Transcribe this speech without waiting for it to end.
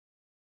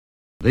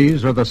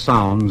These are the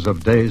sounds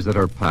of days that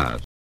are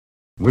past.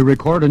 We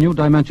record a new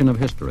dimension of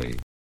history.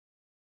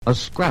 A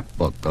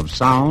scrapbook of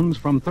sounds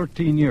from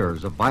 13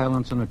 years of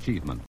violence and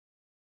achievement.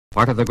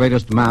 Part of the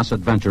greatest mass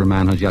adventure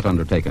man has yet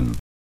undertaken.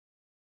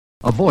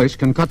 A voice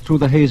can cut through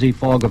the hazy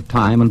fog of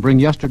time and bring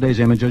yesterday's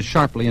images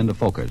sharply into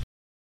focus.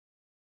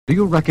 Do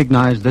you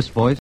recognize this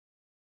voice?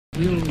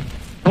 We'll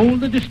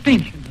hold the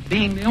distinction of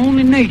being the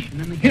only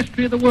nation in the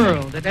history of the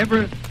world that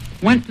ever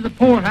went to the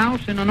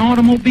poorhouse in an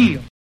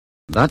automobile.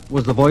 That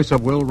was the voice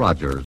of Will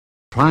Rogers,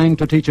 trying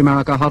to teach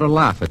America how to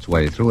laugh its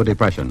way through a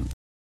depression.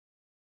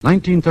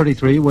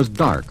 1933 was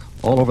dark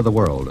all over the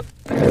world.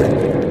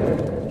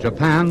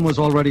 Japan was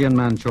already in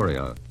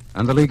Manchuria,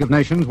 and the League of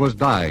Nations was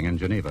dying in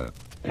Geneva.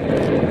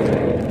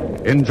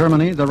 In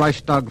Germany, the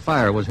Reichstag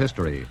fire was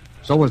history.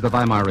 So was the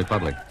Weimar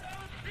Republic.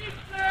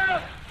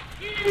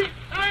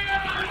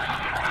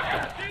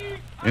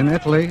 In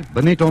Italy,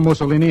 Benito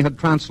Mussolini had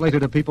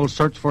translated a people's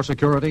search for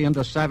security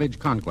into savage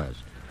conquest.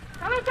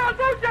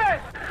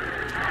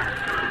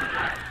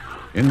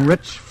 In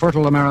rich,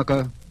 fertile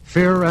America,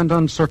 fear and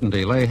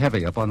uncertainty lay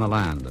heavy upon the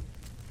land.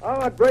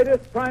 Our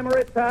greatest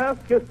primary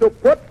task is to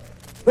put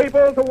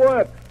people to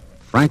work.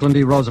 Franklin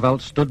D.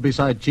 Roosevelt stood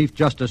beside Chief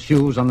Justice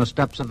Hughes on the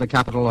steps of the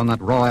Capitol on that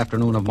raw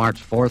afternoon of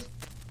March 4th,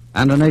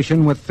 and a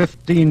nation with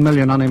 15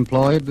 million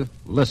unemployed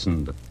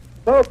listened.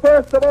 So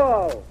first of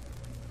all,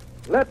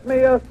 let me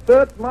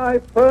assert my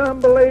firm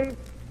belief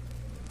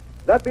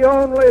that the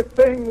only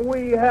thing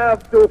we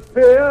have to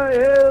fear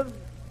is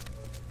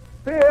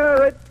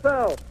fear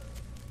itself.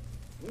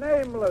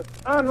 Nameless,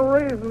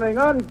 unreasoning,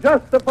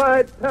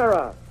 unjustified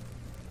terror,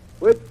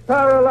 which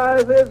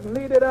paralyzes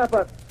needed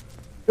effort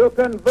to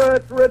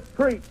convert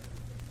retreat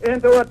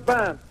into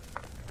advance.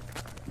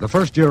 The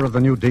first year of the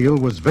New Deal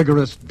was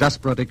vigorous,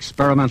 desperate,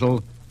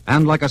 experimental,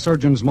 and, like a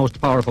surgeon's most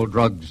powerful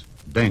drugs,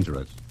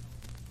 dangerous.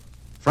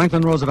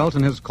 Franklin Roosevelt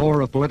and his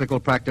corps of political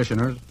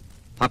practitioners,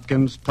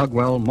 Hopkins,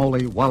 Tugwell,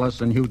 Moley,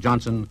 Wallace, and Hugh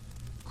Johnson,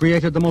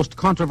 created the most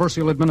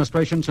controversial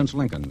administration since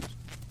Lincoln's.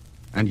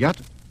 And yet,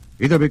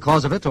 either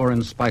because of it or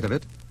in spite of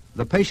it,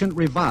 the patient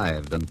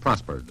revived and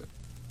prospered.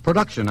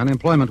 Production and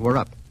employment were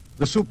up.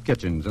 The soup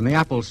kitchens and the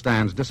apple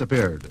stands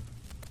disappeared.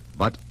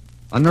 But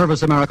a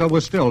nervous America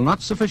was still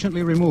not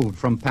sufficiently removed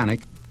from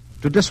panic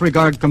to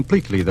disregard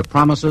completely the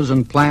promises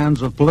and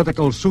plans of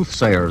political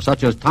soothsayers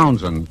such as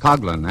Townsend,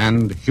 Coghlan,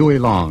 and Huey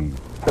Long.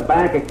 The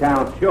bank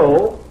accounts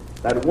show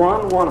that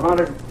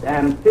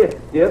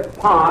 1/150th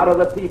part of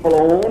the people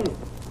own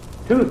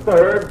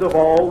 2/3 of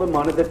all the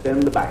money that's in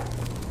the bank.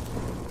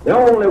 The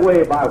only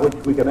way by which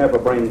we can ever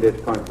bring this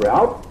country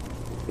out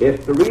is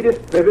to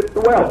redistribute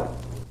the wealth.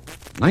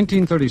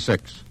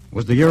 1936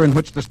 was the year in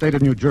which the state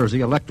of New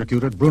Jersey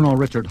electrocuted Bruno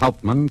Richard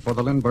Hauptmann for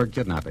the Lindbergh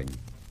kidnapping.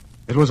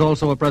 It was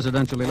also a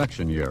presidential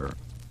election year.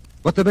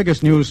 But the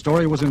biggest news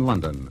story was in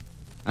London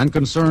and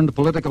concerned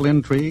political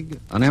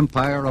intrigue, an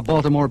empire, a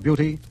Baltimore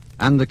beauty,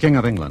 and the King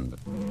of England.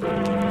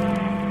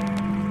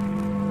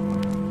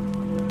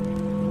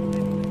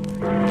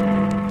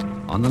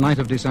 On the night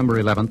of December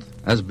 11th,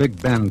 as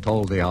Big Ben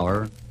tolled the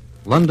hour,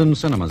 London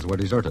cinemas were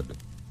deserted,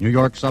 New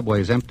York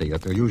subways empty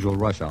at their usual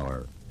rush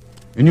hour.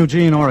 In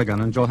Eugene, Oregon,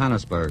 and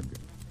Johannesburg,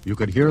 you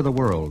could hear the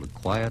world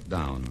quiet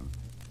down.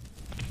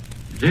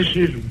 This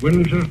is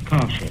Windsor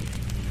Castle,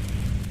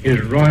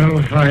 His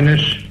Royal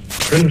Highness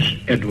Prince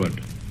Edward.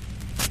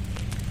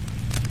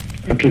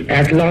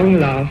 At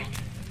long last,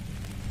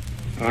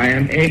 I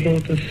am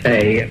able to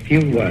say a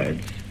few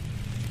words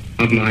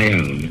of my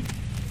own.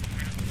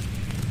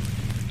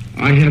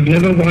 I have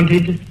never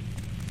wanted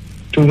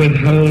to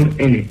withhold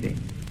anything.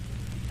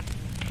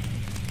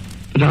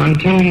 But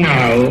until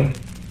now,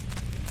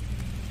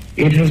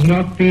 it has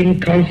not been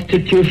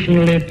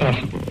constitutionally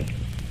possible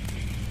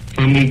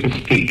for me to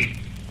speak.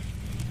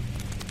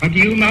 But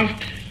you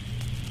must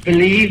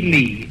believe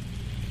me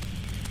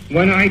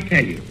when I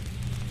tell you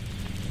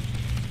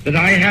that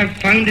I have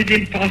found it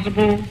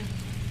impossible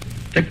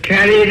to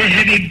carry the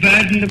heavy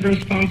burden of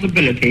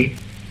responsibility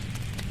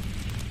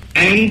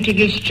and to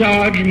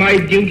discharge my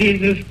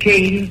duties as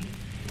king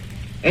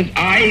as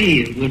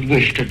I would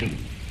wish to do,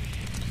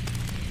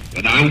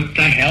 without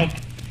the help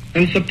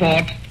and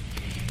support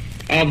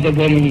of the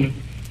woman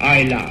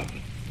I love.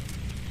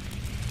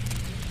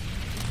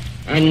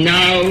 And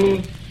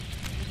now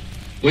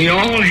we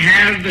all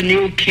have the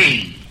new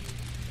king.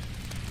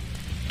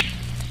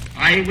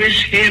 I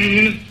wish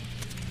him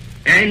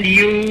and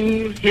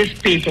you, his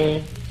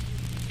people,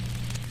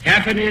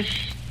 happiness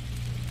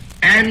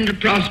and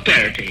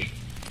prosperity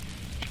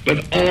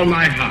with all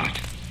my heart.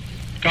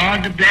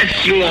 God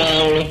bless you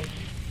all.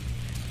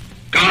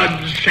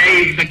 God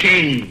save the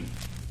king.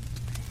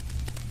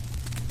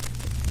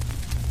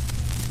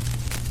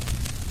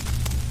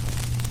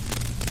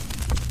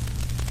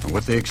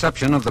 With the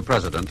exception of the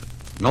president,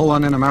 no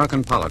one in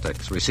American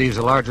politics receives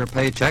a larger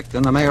paycheck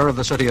than the mayor of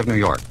the city of New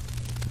York.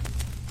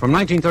 From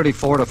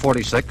 1934 to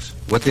 46,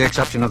 with the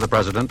exception of the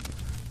president,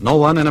 no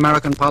one in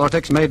American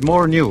politics made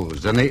more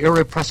news than the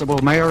irrepressible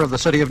mayor of the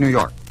city of New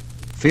York,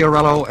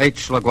 Fiorello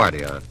H.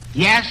 LaGuardia.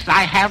 Yes,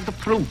 I have the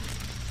proof.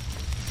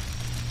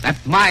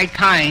 that my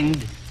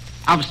kind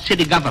of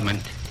city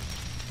government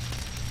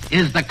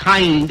is the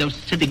kind of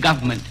city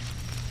government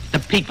the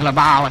people of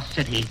our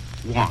city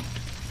want.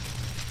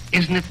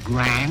 Isn't it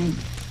grand?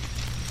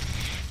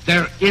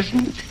 There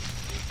isn't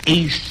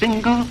a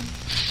single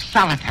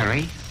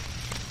solitary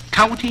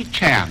county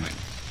chairman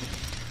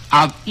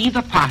of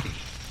either party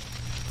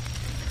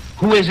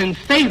who is in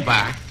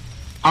favor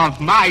of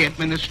my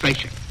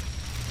administration.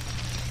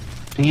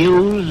 To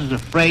use a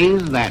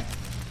phrase that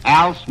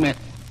Al Smith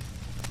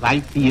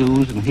liked to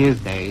use in his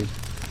days,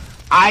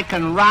 I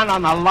can run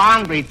on a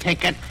laundry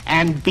ticket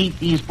and beat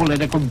these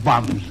political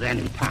bums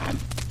anytime.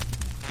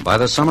 By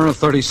the summer of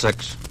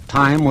 36,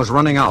 time was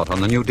running out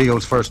on the New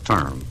Deal's first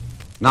term.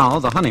 Now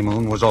the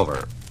honeymoon was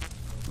over.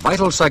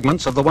 Vital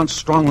segments of the once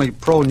strongly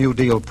pro-New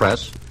Deal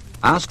press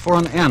asked for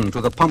an end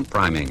to the pump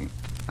priming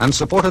and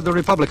supported the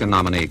Republican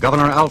nominee,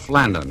 Governor Alf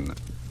Landon.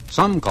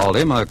 Some called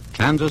him a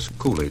Kansas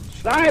Coolidge.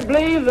 I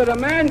believe that a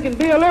man can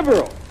be a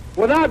liberal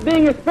without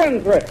being a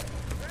spendthrift.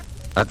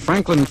 At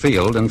Franklin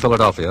Field in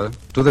Philadelphia,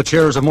 to the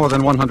cheers of more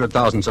than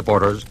 100,000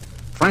 supporters,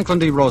 Franklin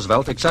D.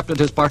 Roosevelt accepted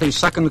his party's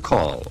second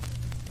call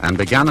and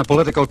began a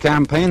political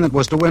campaign that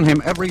was to win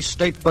him every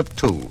state but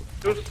two.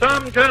 To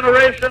some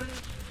generations,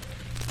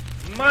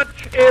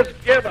 much is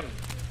given.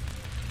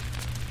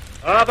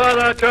 Of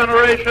other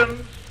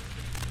generations,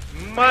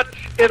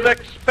 much is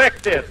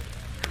expected.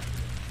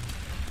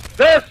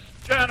 This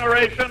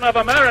generation of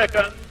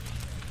Americans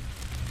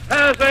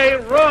has a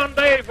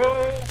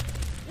rendezvous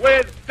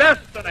with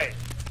destiny.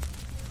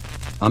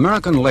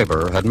 American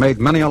labor had made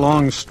many a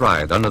long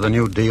stride under the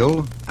New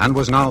Deal and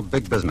was now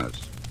big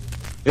business.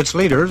 Its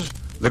leaders,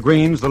 the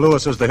Greens, the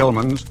Lewises, the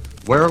Hillmans,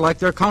 were, like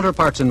their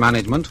counterparts in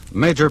management,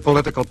 major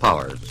political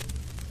powers.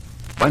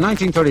 By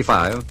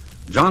 1935,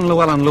 John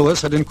Llewellyn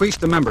Lewis had increased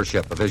the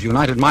membership of his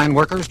United Mine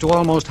Workers to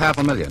almost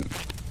 500,000,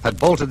 had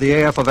bolted the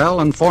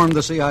AFL and formed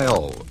the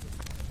CIO.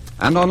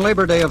 And on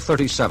Labor Day of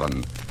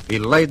 37, he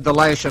laid the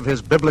lash of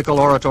his biblical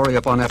oratory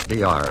upon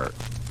FDR.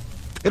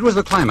 It was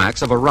the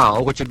climax of a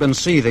row which had been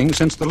seething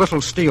since the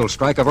Little Steel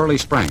strike of early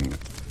spring,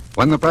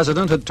 when the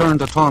president had turned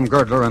to Tom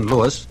Girdler and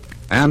Lewis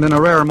and, in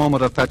a rare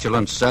moment of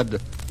petulance,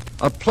 said,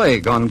 "A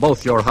plague on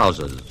both your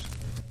houses."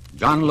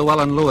 John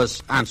Llewellyn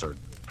Lewis answered,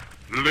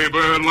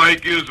 "Labor,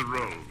 like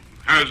Israel,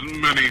 has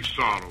many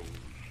sorrows.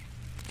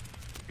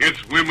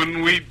 Its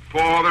women weep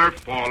for their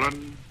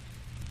fallen,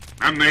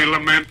 and they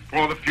lament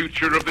for the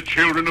future of the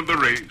children of the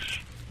race.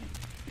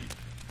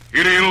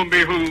 It ill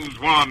behooves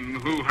one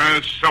who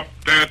has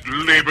supped at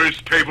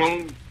labor's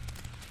table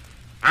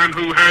and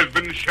who has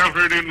been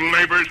sheltered in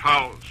labor's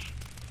house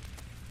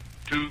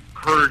to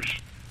curse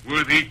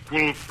with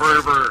equal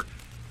fervor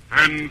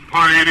and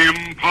fine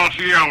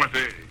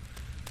impartiality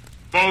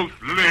both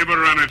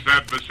labor and its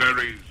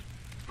adversaries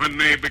when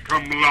they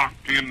become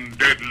locked in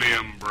deadly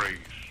embrace."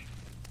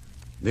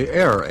 The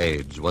air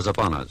age was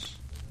upon us.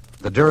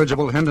 The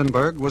dirigible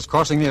Hindenburg was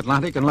crossing the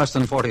Atlantic in less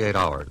than 48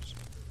 hours.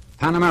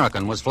 Pan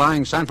American was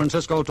flying San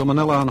Francisco to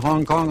Manila and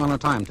Hong Kong on a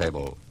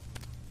timetable.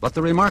 But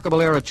the remarkable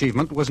air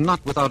achievement was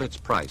not without its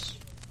price.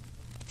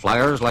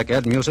 Flyers like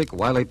Ed Music,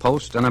 Wiley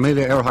Post, and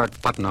Amelia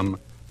Earhart Putnam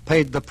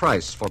paid the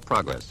price for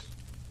progress.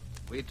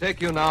 We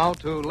take you now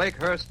to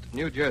Lakehurst,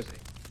 New Jersey.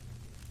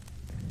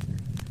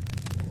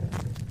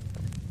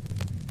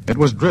 It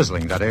was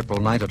drizzling that April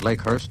night at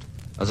Lakehurst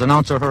as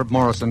announcer Herb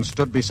Morrison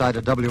stood beside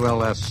a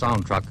WLS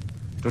sound truck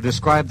to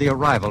describe the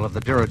arrival of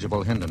the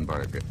dirigible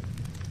Hindenburg.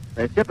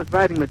 The ship is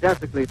riding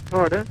majestically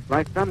toward us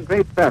like some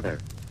great feather.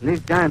 And these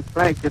giant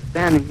flagships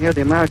standing here,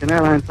 the American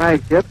Airlines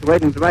flagships,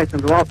 waiting to rise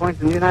them to all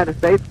points in the United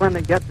States when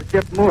they get the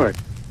ship moored.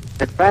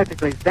 It's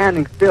practically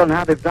standing still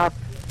now. They've dropped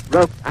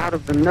ropes out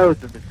of the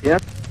nose of the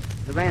ship.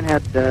 The rain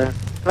had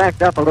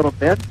slacked up a little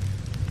bit.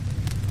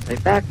 The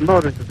back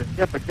motors of the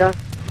ship are just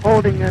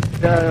holding it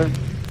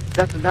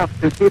just enough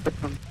to keep it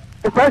from...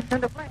 It bursts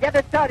into flames. Get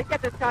it started.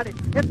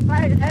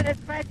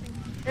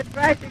 It's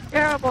crashing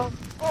terrible.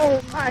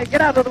 Oh, my,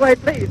 get out of the way,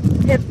 please.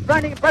 It's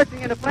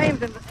bursting into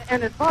flames,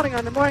 and it's falling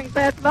on the mooring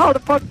mast and all the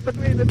folks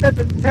between it. This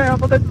is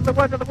terrible. This is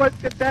one of the worst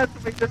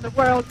catastrophes in the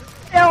world.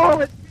 Oh,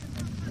 it's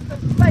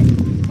like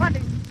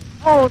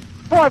 400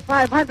 or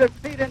 500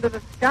 feet into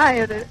the sky,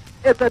 and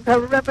it's a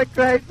terrific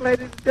crash,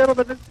 ladies and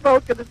gentlemen. It's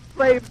smoke and it's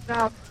flames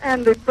now,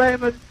 and the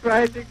flame is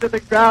crashing to the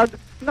ground,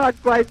 not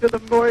quite to the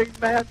mooring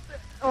mast.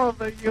 Oh,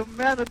 the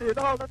humanity and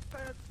all the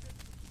tragedy.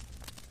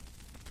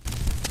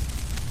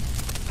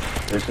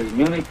 This is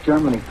Munich,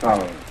 Germany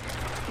calling.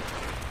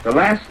 The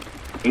last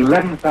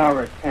 11th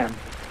hour attempt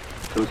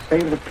to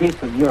save the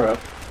peace of Europe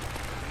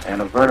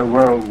and avert a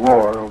world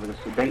war over the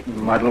Sudetenland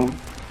muddle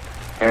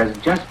has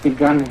just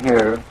begun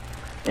here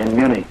in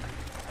Munich.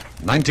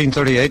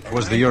 1938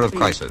 was the year of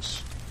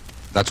crisis.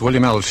 That's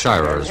William L.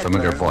 Shirer's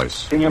familiar voice.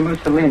 Signor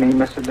Mussolini,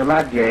 Mr.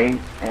 Daladier,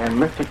 and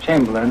Mr.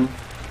 Chamberlain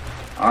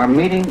are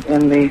meeting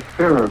in the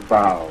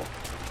Führerbau,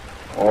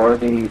 or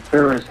the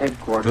Führer's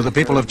headquarters. To the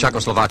people of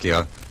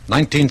Czechoslovakia,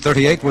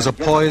 1938 was a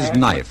poised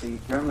knife.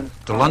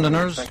 To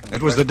Londoners,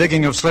 it was the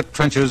digging of slit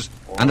trenches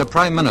and a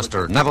Prime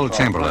Minister, Neville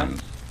Chamberlain,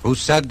 who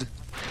said,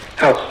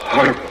 "How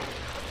horrible,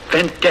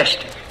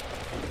 fantastic,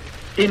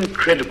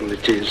 incredible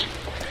it is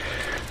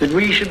that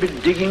we should be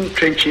digging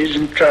trenches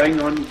and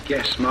trying on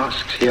gas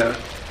masks here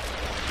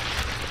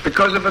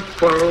because of a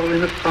quarrel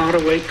in a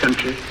faraway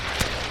country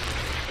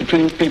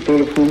between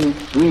people of whom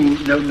we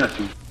know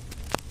nothing.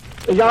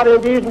 Ich habe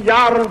in diesen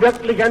Jahren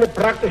wirklich eine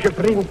praktische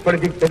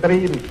Friedenspolitik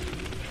betrieben.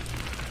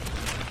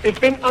 Ich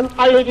bin an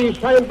all die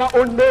scheinbar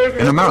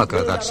unmöglichen... In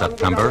America that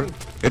September,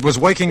 it was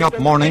waking up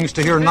mornings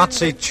to hear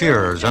Nazi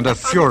cheers and a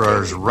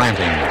Führer's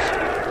rantings.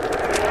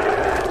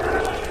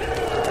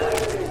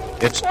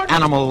 Its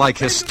animal-like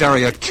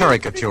hysteria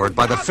caricatured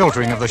by the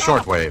filtering of the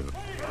shortwave.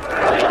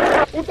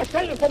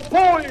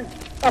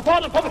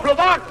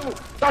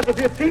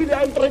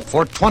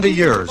 For 20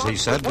 years, he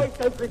said,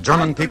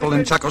 German people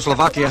in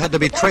Czechoslovakia had to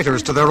be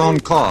traitors to their own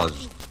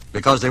cause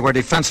because they were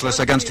defenseless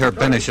against Herr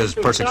Beneš's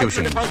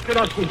persecution.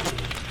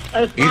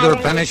 Either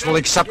Beneš will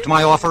accept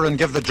my offer and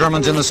give the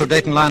Germans in the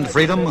Sudetenland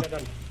freedom,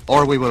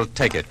 or we will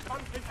take it.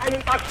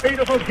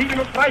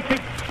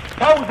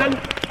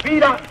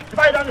 Wieder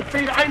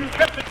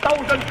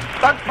 41.000,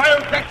 dann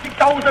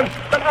 62.000,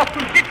 dann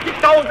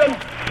 78.000,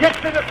 jetzt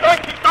sind es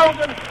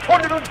 90.000,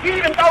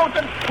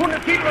 107.000,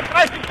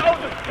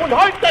 137.000 und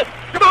heute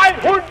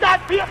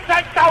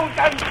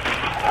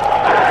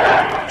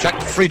 214.000.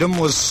 Czech freedom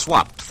was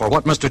swapped for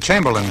what Mr.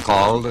 Chamberlain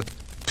called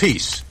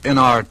peace in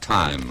our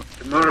time.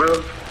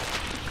 Tomorrow,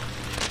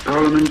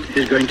 Parliament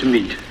is going to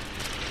meet,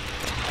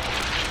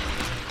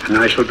 and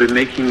I shall be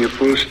making a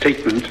full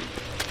statement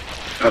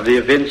of the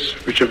events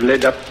which have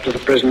led up to the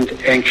present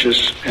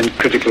anxious and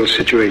critical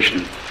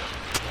situation.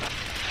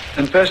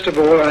 And first of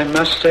all, I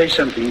must say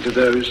something to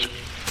those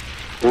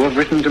who have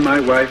written to my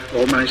wife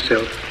or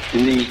myself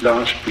in these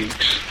last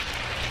weeks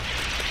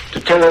to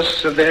tell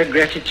us of their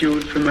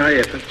gratitude for my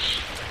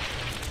efforts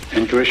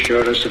and to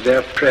assure us of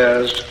their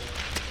prayers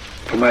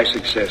for my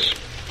success.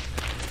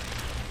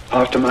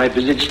 After my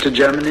visits to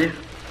Germany,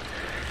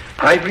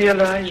 I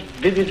realized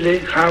vividly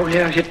how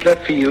Herr Hitler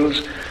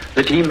feels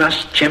that he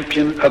must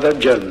champion other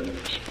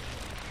Germans.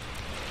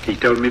 He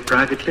told me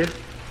privately,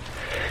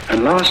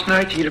 and last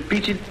night he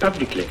repeated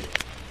publicly,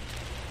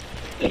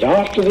 that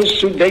after the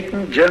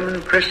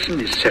Sudeten-German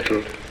question is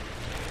settled,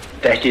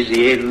 that is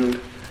the end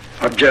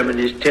of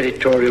Germany's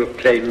territorial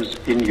claims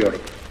in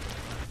Europe.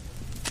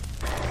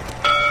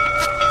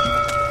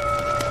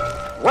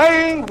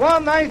 Weighing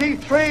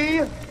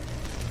 193,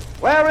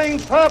 wearing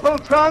purple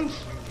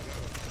trunks,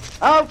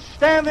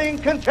 outstanding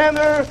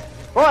contender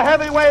for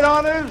heavyweight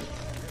honors,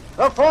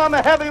 the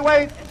former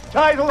heavyweight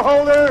title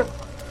holder,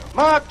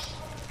 Max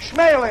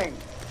Schmeling.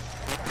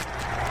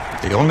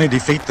 The only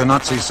defeat the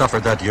Nazis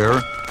suffered that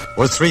year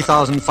was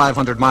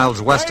 3,500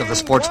 miles west of the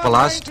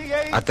Sportspalast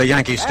at the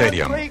Yankee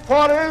Stadium.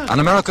 An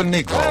American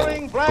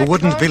Negro who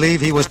wouldn't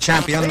believe he was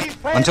champion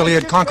until he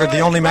had conquered the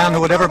only man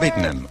who had ever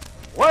beaten him.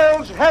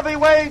 World's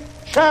heavyweight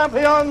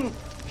champion,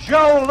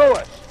 Joe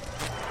Louis.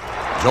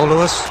 Joe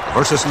Louis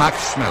versus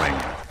Max Schmeling.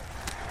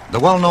 The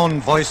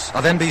well-known voice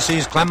of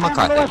NBC's Clem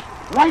McCarthy.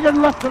 Right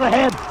and left to the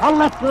head, a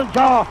left to the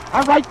jaw,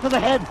 a right to the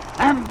head,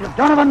 and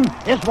Donovan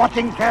is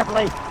watching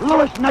carefully.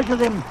 Lewis measures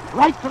him,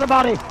 right to the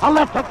body, a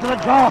left up to the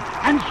jaw,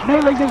 and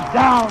Schmeling is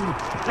down.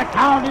 The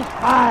count is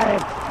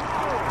 5,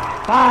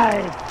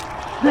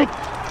 6,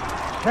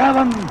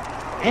 7,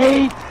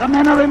 8. The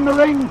men are in the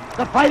ring.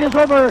 The fight is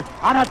over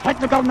on a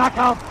technical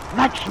knockout.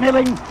 Max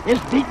Schmeling is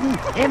beaten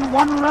in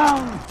 1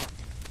 round.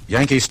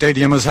 Yankee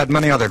Stadium has had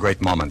many other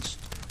great moments,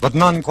 but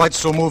none quite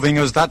so moving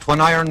as that when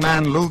Iron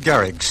Man Lou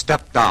Gehrig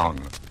stepped down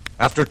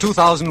after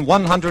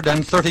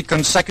 2,130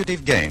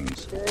 consecutive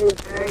games.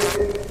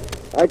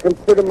 I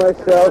consider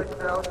myself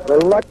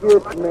the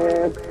luckiest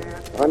man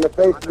on the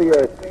face of the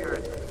earth.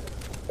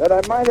 That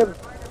I might have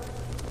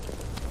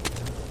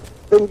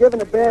been given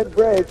a bad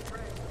break,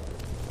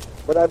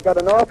 but I've got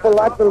an awful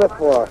lot to live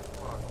for.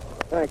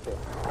 Thank you.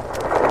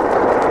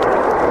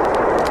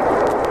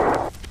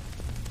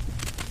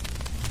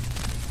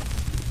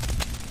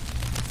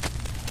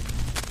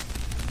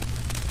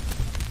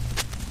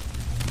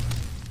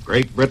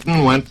 Great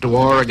Britain went to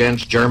war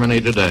against Germany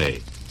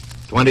today,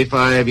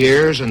 25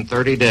 years and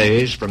 30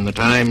 days from the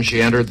time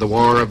she entered the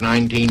War of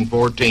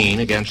 1914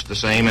 against the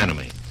same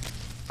enemy.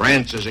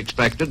 France is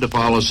expected to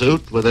follow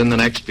suit within the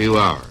next few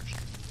hours.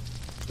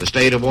 The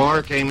state of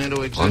war came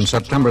into existence... On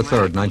September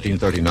 3rd,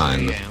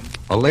 1939,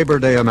 a Labor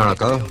Day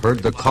America heard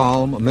the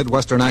calm,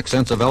 Midwestern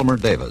accents of Elmer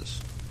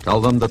Davis tell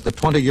them that the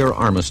 20-year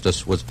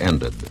armistice was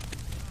ended.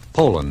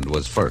 Poland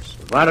was first.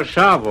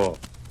 Warszawo,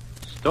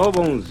 z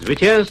tobą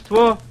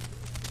zwycięstwo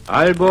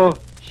albo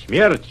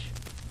śmierć.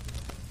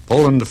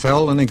 Poland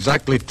fell in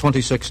exactly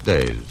 26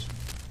 days.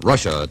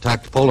 Russia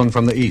attacked Poland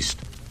from the east,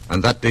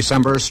 and that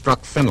December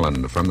struck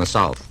Finland from the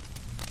south.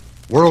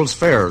 World's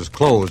fairs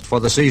closed for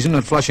the season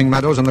at Flushing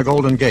Meadows and the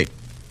Golden Gate,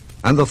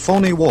 and the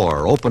phony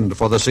war opened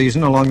for the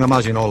season along the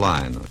Maginot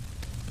Line.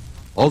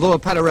 Although a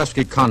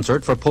Paderewski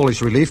concert for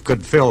Polish relief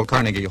could fill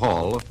Carnegie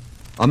Hall,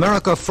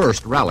 America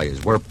First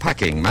rallies were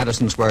packing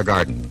Madison Square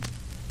Garden.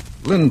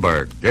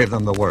 Lindbergh gave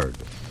them the word.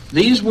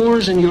 These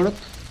wars in Europe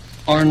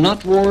are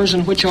not wars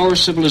in which our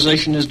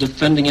civilization is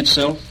defending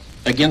itself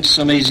against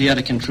some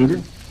Asiatic intruder.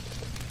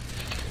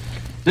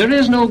 There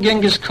is no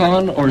Genghis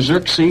Khan or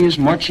Xerxes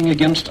marching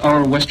against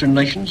our Western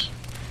nations.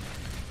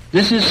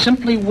 This is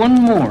simply one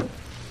more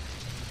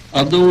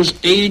of those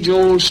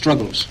age-old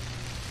struggles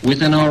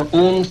within our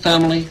own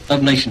family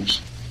of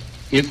nations.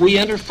 If we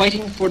enter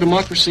fighting for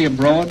democracy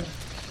abroad,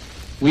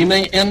 we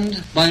may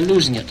end by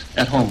losing it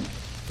at home.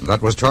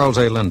 That was Charles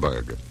A.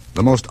 Lindbergh,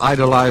 the most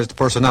idolized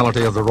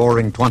personality of the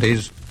Roaring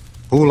Twenties,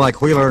 who,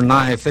 like Wheeler,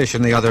 Nye, Fish,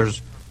 and the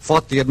others,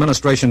 fought the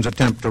administration's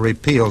attempt to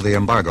repeal the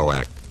Embargo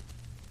Act.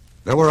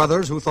 There were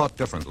others who thought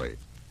differently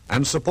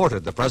and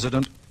supported the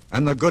president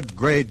and the good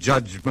gray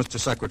judge, Mr.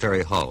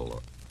 Secretary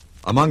Hull.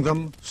 Among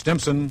them,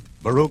 Stimson,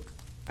 Baruch,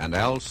 and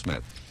Al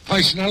Smith.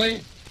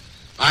 Personally,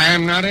 I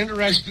am not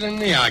interested in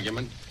the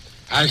argument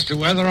as to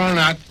whether or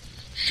not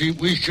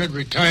we should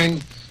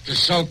return to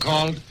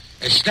so-called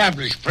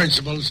established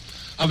principles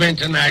of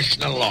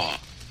international law.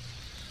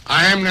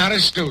 I am not a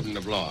student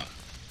of law,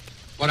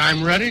 but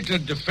I'm ready to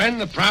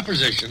defend the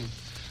proposition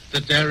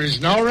that there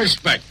is no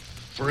respect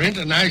for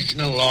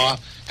international law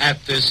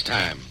at this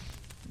time.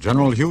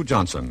 General Hugh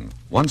Johnson,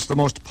 once the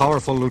most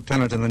powerful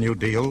lieutenant in the New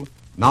Deal,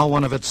 now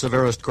one of its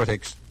severest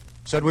critics,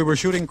 said we were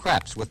shooting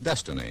craps with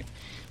destiny.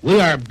 We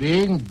are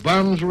being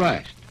bums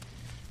rushed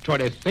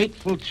toward a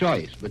fateful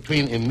choice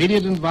between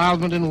immediate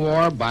involvement in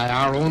war by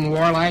our own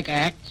warlike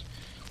acts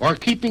or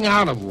keeping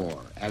out of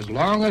war as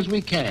long as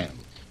we can.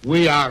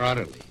 We are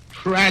utterly,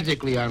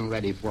 tragically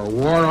unready for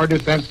war or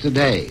defense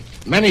today.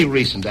 Many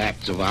recent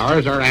acts of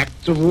ours are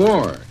acts of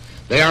war.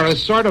 They are a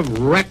sort of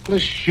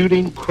reckless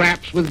shooting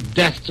craps with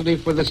destiny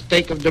for the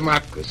stake of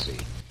democracy.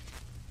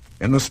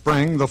 In the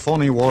spring, the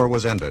phony war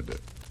was ended,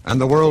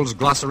 and the world's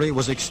glossary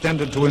was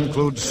extended to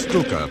include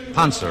Stuka,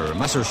 Panzer,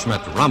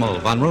 Messerschmitt, Rommel,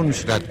 von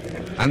Rundstedt,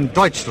 and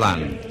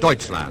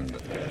Deutschland.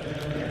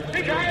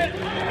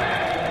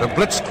 The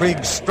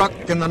Blitzkrieg struck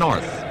in the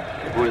north.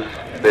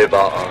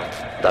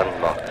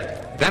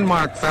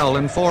 Denmark fell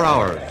in 4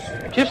 hours.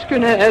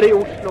 Tyskerne I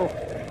Oslo,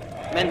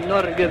 men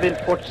Norge vil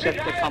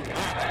fortsette kampen.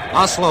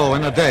 Oslo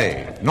in a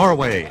day,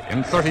 Norway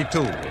in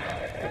 32.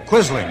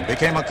 Quisling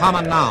became a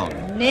common noun.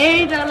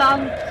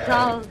 Nederland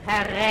zal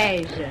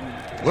herrijzen.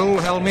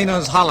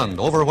 Wilhelmina's Holland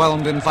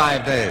overwhelmed in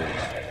 5 days.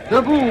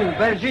 Debout,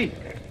 Belgique.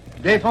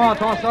 Défends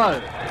ton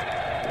sol.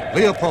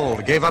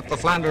 Leopold gave up the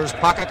Flanders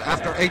pocket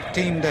after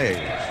 18 days.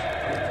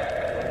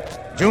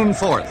 June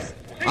 4th,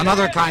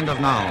 another kind of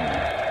noun.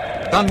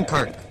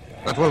 Dunkirk,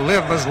 that will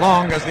live as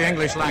long as the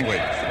English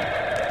language.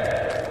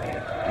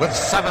 With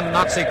 7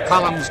 Nazi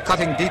columns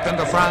cutting deep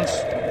into France,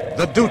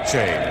 the Duce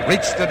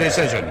reached a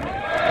decision.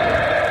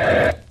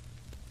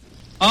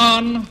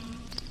 On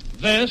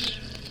this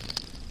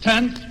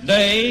 10th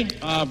day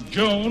of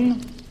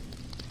June,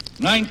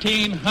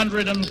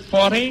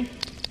 1940,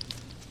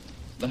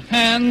 the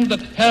hand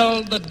that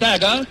held the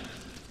dagger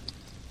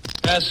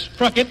has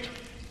struck it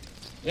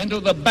into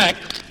the back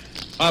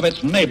of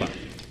its neighbor.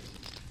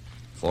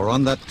 For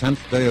on that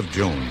 10th day of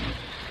June,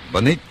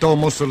 Benito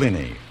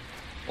Mussolini,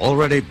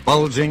 already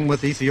bulging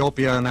with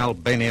Ethiopia and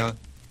Albania,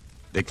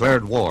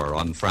 declared war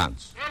on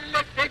France.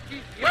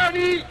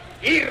 Decisioni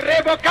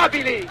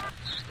irrevocabili.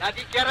 La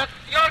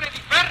dichiarazione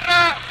di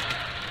guerra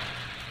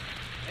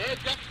è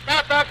già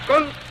stata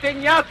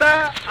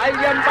consegnata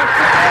agli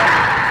ambasciatori.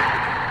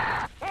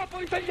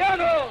 Popolo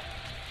italiano,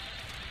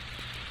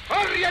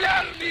 corri alle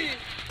armi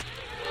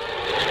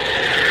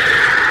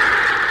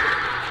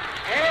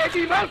e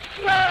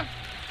dimostra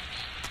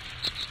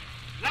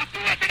la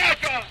tua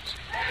tenacia.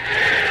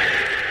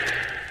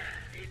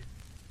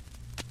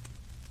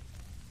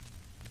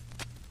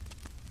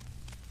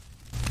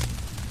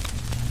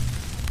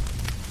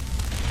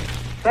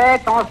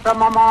 C'est en ce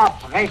moment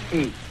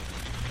précis,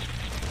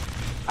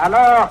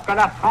 alors que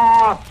la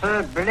France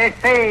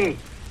blessée,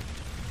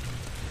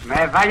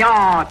 mais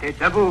vaillante et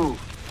debout,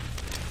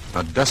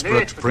 A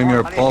desperate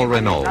Premier Paul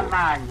Reynaud,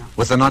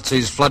 with the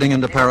Nazis flooding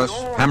into Paris,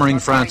 hammering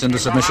France into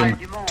submission,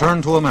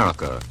 turned to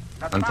America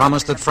and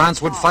promised that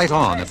France would fight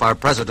on if our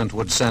president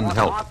would send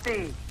help.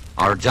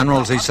 Our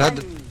generals, he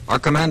said, are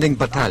commanding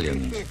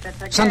battalions.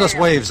 Send us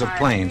waves of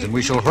planes and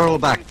we shall hurl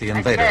back the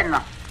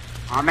invader.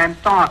 en même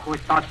temps qu'au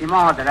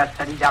sentiment de la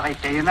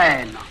solidarité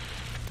humaine.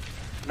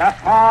 La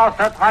France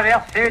a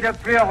traversé de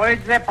plus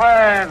rudes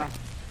épreuves.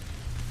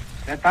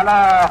 C'est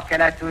alors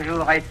qu'elle a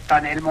toujours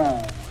étonné le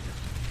monde.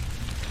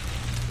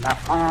 La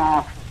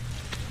France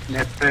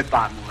ne peut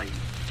pas mourir.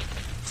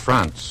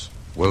 France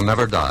will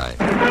never die.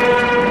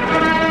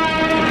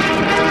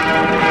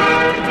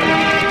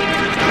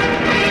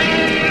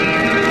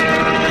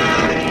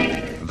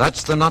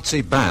 That's the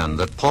Nazi band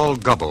that Paul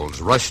Goebbels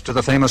rushed to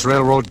the famous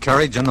railroad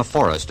carriage in the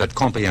forest at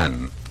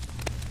Compiègne.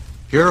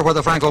 Here where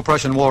the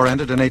Franco-Prussian War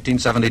ended in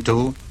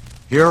 1872,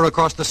 here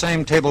across the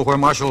same table where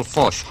Marshal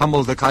Foch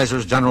humbled the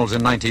Kaiser's generals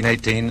in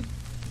 1918,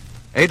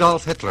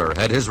 Adolf Hitler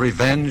had his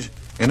revenge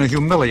in a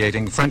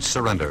humiliating French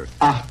surrender.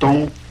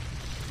 Achtung,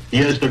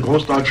 hier ist der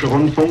Großdeutsche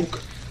Rundfunk.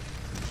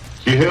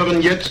 Sie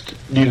hören jetzt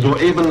die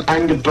soeben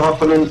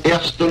eingetroffenen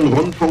ersten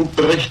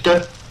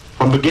Rundfunkberichte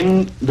vom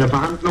Beginn der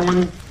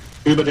Verhandlungen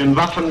über den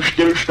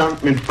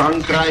Waffenstillstand mit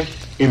Frankreich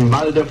im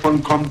Walde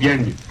von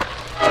Compiègne.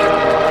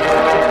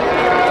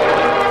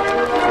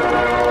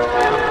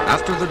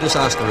 the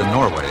disaster in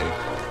Norway,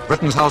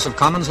 Britain's House of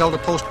Commons held a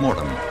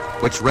post-mortem,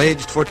 which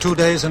raged for 2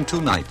 days and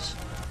 2 nights.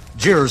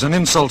 Jeers and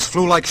insults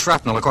flew like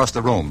shrapnel across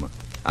the room,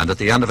 and at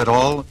the end of it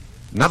all,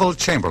 Neville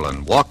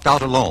Chamberlain walked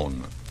out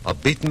alone, a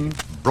beaten,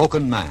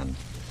 broken man.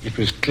 It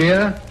was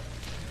clear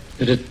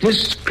that at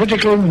this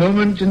critical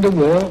moment in the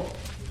war,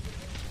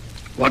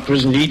 what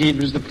was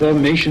needed was the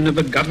formation of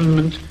a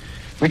government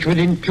which would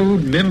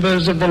include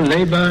members of the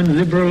Labour and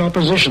Liberal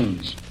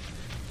oppositions.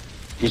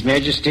 His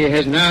Majesty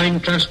has now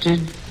entrusted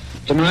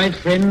to my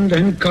friend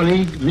and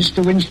colleague,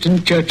 Mr.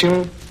 Winston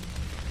Churchill,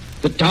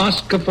 the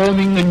task of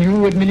forming a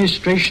new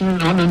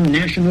administration on a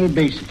national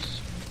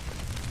basis.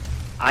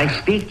 I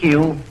speak to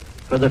you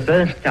for the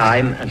first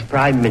time as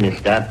Prime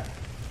Minister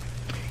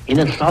in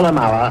a solemn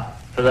hour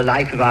for the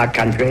life of our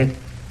country,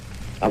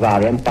 of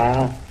our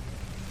empire,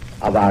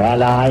 of our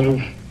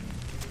allies,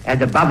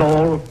 and above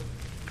all,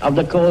 of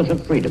the cause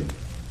of freedom.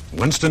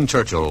 Winston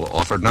Churchill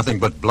offered nothing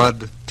but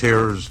blood,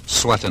 tears,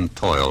 sweat, and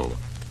toil.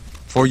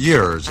 For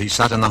years, he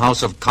sat in the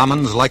House of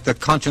Commons like the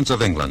conscience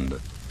of England,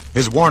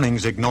 his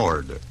warnings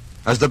ignored,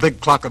 as the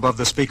big clock above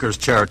the Speaker's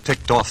chair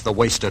ticked off the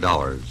wasted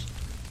hours.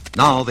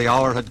 Now the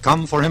hour had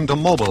come for him to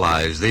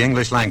mobilize the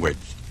English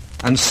language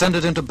and send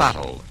it into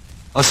battle,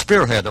 a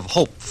spearhead of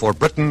hope for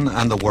Britain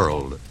and the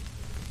world.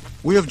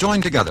 We have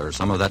joined together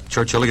some of that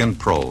Churchillian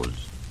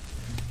prose.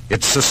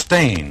 It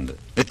sustained,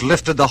 it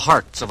lifted the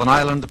hearts of an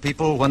island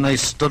people when they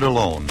stood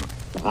alone.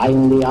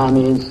 Behind the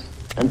armies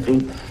and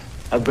fleets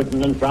of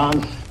Britain and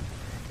France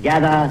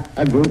gather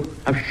a group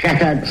of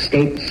shattered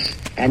states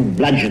and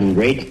bludgeoned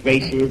great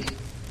races,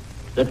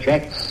 the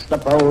Czechs, the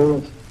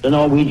Poles, the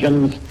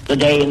Norwegians, the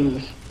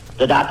Danes,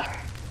 the Dutch,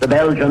 the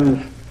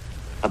Belgians,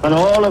 upon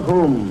all of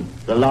whom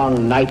the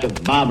long night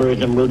of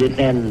barbarism will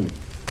descend,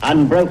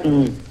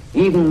 unbroken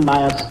even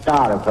by a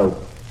star of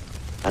hope,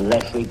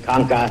 unless we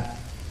conquer,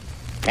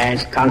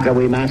 as conquer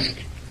we must,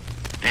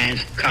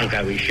 as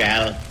conquer we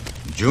shall.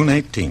 June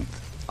 18th.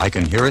 I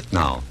can hear it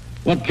now.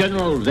 What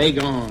General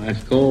Weygand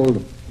has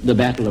called the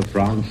Battle of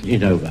France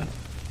is over.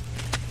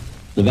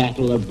 The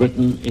Battle of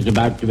Britain is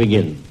about to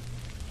begin.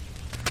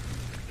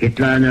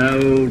 Hitler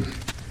knows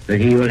that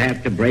he will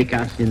have to break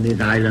us in this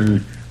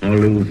island or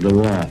lose the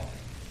war.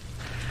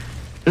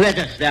 Let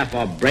us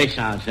therefore brace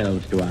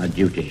ourselves to our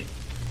duty,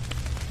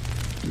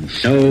 and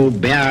so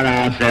bear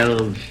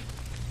ourselves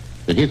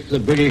that if the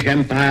British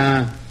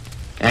Empire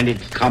and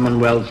its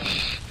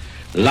commonwealths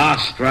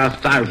last for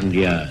 1,000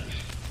 years,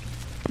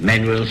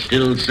 men will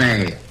still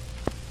say,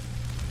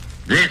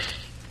 this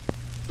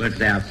was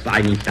their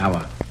finest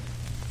hour.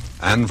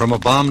 And from a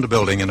bombed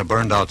building in a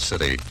burned-out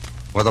city,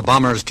 where the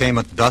bombers came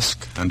at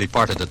dusk and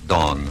departed at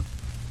dawn,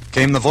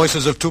 came the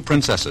voices of 2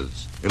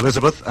 princesses,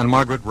 Elizabeth and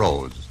Margaret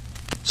Rose,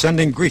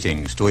 sending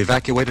greetings to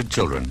evacuated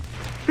children.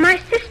 My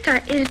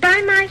sister is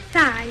by my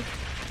side,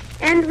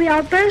 and we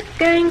are both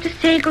going to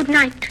say good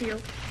night to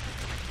you.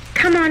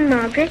 Come on,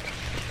 Margaret.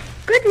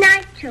 Good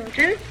night,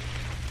 children.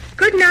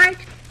 Good night,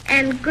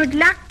 and good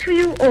luck to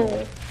you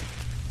all.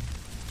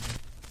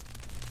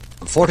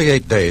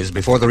 48 days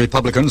before the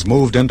Republicans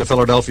moved into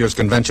Philadelphia's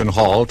Convention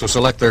Hall to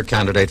select their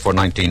candidate for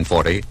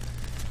 1940,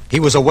 he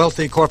was a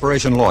wealthy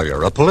corporation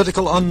lawyer, a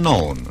political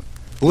unknown,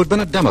 who had been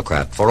a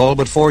Democrat for all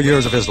but 4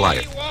 years of his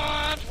life.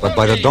 But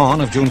by the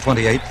dawn of June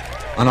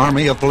 28th, an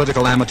army of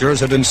political amateurs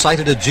had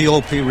incited a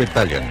GOP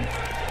rebellion,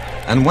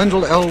 and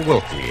Wendell L.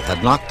 Willkie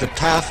had knocked the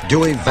Taft,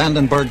 Dewey,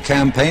 Vandenberg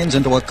campaigns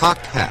into a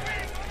cocked hat.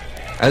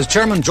 As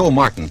Chairman Joe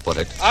Martin put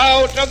it,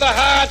 out of the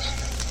hearts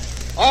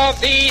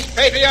of these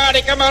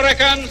patriotic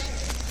Americans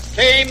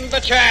came the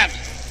chant,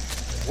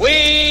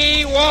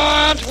 "We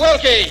want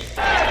Willkie."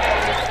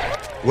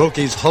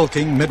 Willkie's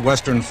hulking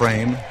Midwestern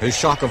frame, his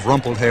shock of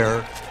rumpled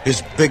hair,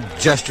 his big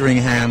gesturing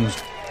hands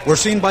were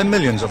seen by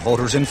millions of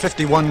voters in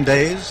 51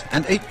 days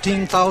and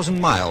 18,000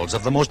 miles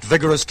of the most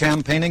vigorous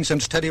campaigning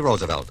since Teddy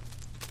Roosevelt.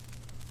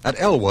 At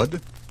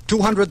Elwood,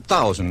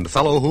 200,000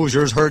 fellow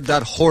Hoosiers heard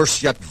that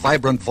hoarse yet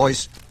vibrant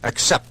voice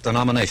accept the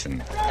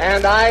nomination.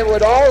 And I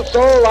would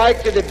also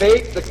like to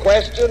debate the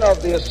question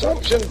of the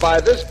assumption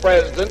by this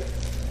president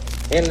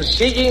in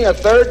seeking a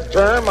third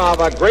term of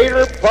a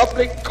greater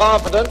public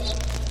confidence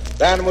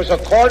than was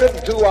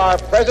accorded to our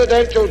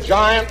presidential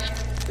giants,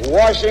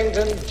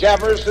 Washington,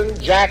 Jefferson,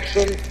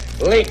 Jackson,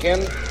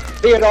 Lincoln,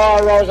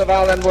 Theodore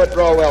Roosevelt, and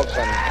Woodrow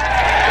Wilson.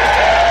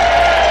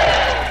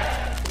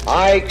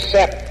 I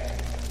accept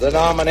the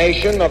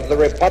nomination of the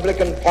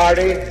Republican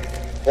Party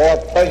for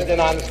president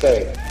on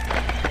stage.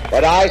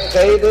 But I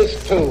say this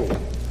too,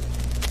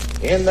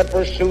 in the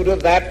pursuit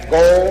of that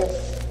goal,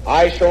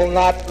 I shall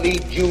not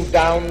lead you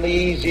down the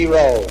easy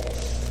road.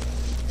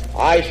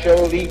 I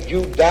shall lead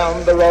you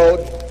down the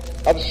road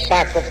of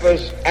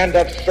sacrifice and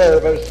of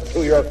service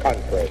to your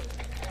country.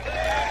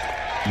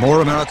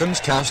 More Americans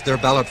cast their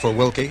ballot for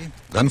Willkie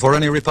than for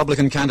any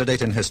Republican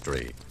candidate in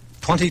history.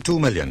 22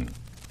 million.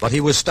 But he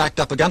was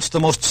stacked up against the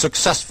most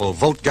successful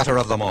vote-getter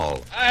of them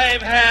all.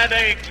 I've had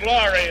a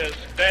glorious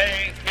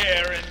day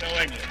here in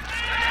New England.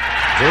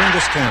 During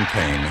this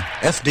campaign,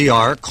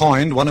 FDR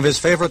coined one of his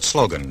favorite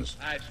slogans.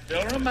 I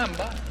still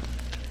remember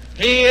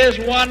He is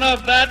one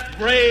of that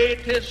great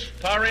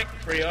historic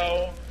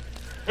trio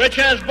which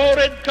has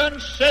voted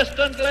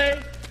consistently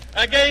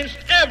against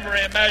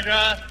every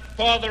measure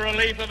for the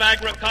relief of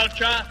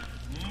agriculture,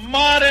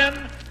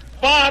 modern,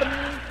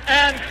 foreign,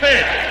 and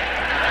fish.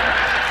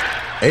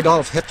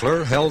 Adolf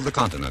Hitler held the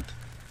continent.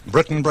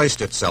 Britain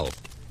braced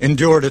itself,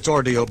 endured its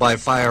ordeal by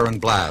fire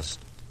and blast,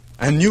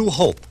 and new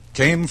hope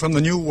came from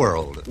the New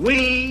World.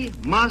 We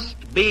must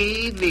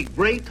be the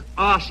great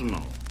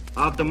arsenal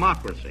of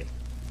democracy.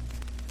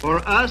 For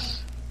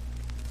us,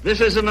 this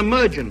is an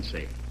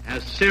emergency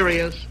as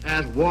serious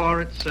as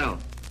war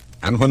itself.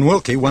 And when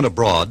Wilkie went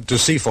abroad to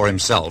see for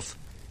himself,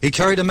 he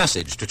carried a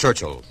message to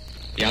Churchill.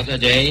 The other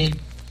day,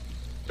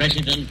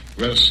 President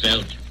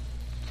Roosevelt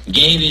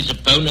gave his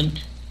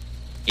opponent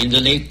in the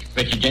late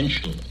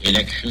presidential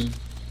election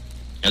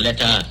a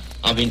letter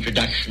of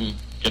introduction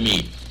to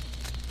me.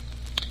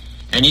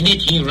 And in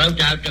it he wrote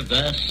out a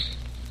verse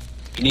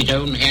in his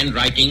own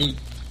handwriting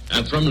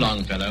from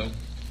Longfellow.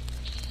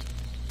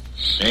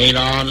 Sail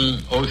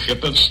on, O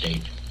ship of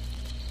state.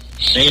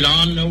 Sail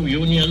on, O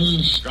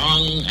Union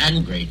strong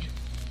and great.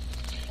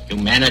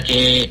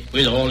 Humanity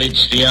with all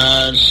its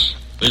fears,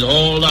 with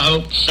all the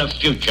hopes of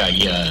future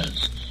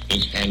years,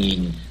 is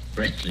hanging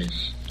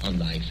breathless on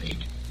thy fate.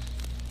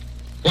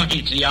 What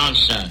is the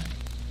answer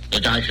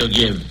that I shall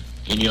give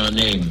in your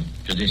name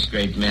to this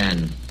great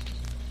man?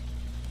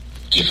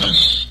 Give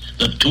us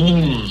the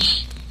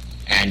tools,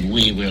 and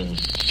we will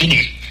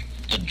finish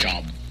the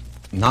job.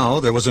 Now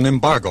there was an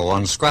embargo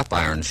on scrap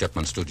iron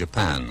shipments to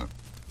Japan.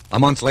 A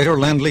month later,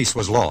 Lend-Lease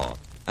was law.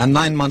 And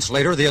 9 months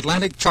later, the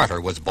Atlantic Charter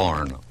was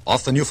born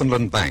off the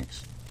Newfoundland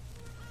banks.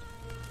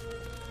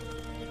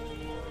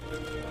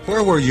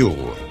 Where were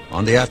you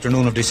on the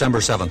afternoon of December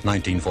 7th,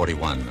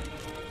 1941?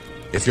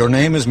 If your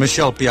name is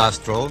Michel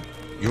Piastro,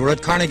 you were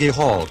at Carnegie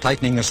Hall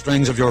tightening the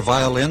strings of your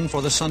violin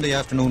for the Sunday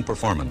afternoon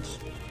performance.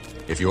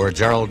 If you are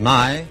Gerald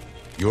Nye,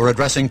 you were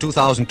addressing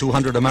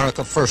 2,200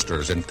 America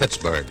Firsters in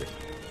Pittsburgh.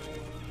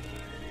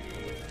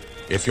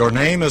 If your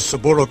name is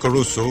Saburo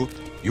Caruso,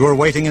 you are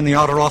waiting in the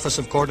outer office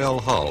of Cordell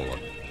Hull.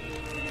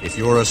 If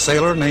you are a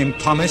sailor named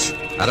Thomas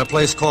at a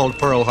place called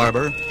Pearl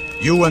Harbor,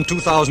 you and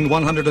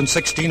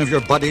 2,116 of your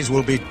buddies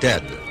will be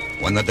dead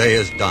when the day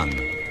is done.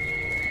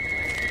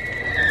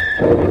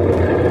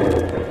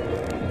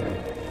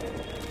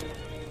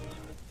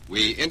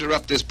 We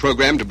interrupt this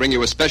program to bring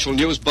you a special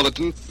news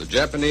bulletin. The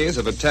Japanese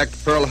have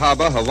attacked Pearl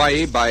Harbor,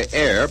 Hawaii, by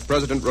air,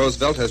 President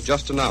Roosevelt has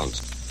just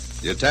announced.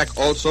 The attack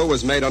also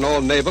was made on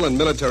all naval and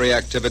military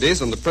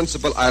activities on the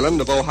principal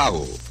island of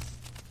Oahu.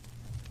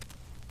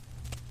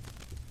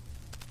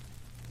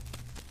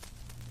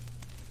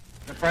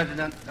 The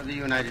President of the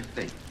United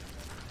States.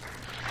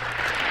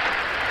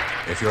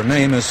 If your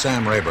name is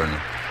Sam Rayburn,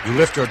 you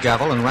lift your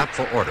gavel and rap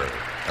for order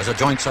as a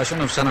joint session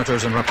of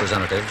senators and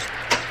representatives,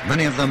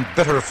 many of them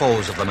bitter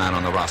foes of the man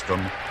on the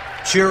rostrum,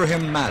 cheer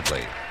him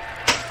madly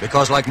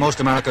because, like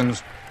most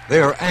Americans, they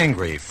are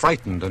angry,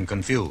 frightened, and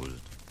confused.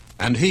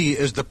 And he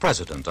is the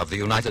President of the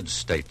United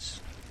States.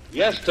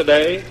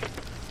 Yesterday,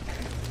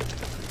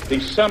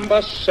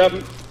 December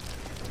 7th,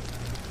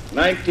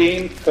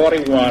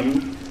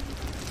 1941,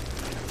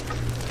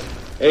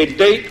 a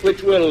date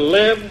which will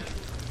live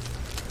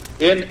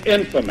in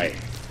infamy.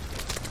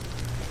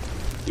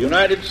 The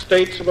United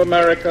States of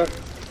America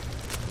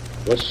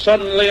was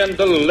suddenly and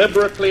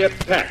deliberately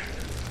attacked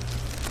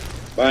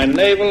by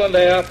naval and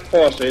air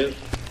forces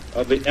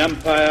of the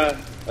Empire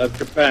of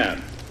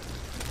Japan.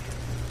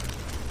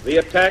 The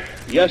attack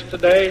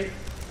yesterday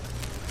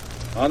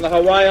on the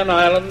Hawaiian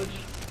Islands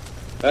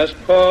has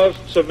caused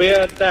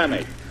severe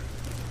damage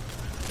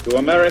to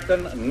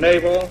American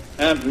naval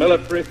and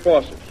military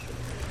forces.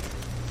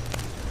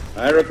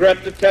 I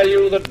regret to tell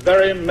you that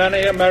very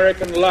many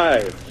American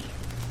lives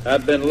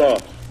have been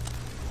lost.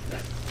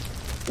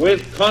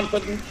 With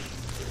confidence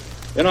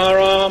in our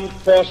armed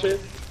forces,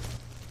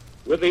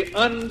 with the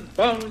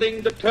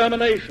unbounding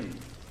determination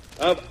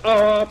of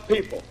our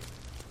people,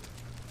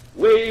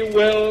 we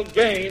will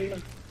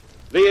gain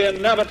the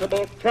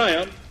inevitable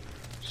triumph,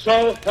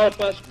 so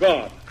help us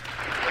God.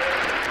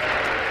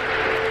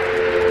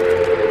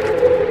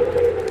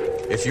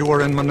 If you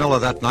were in Manila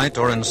that night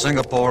or in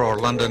Singapore or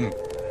London,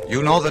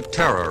 you know the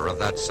terror of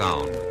that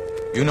sound.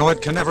 You know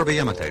it can never be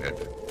imitated.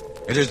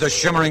 It is the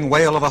shimmering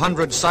wail of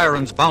 100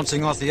 sirens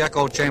bouncing off the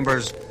echo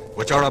chambers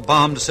which are a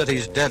bombed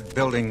city's dead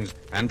buildings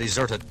and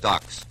deserted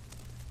docks.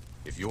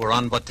 If you were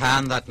on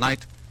Bataan that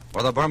night,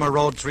 or the Burma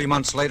Road 3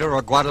 months later,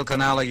 or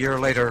Guadalcanal a year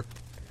later,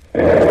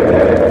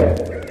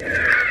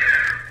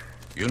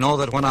 you know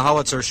that when a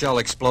howitzer shell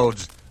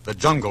explodes, the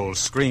jungle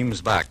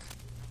screams back.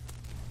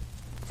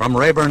 From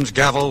Rayburn's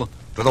gavel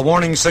to the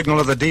warning signal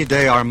of the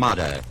D-Day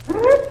Armada,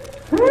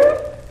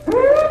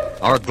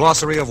 our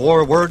glossary of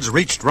war words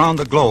reached round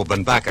the globe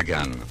and back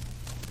again.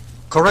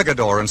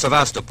 Corregidor and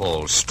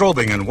Sevastopol,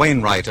 Strobing and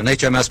Wainwright and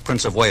HMS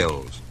Prince of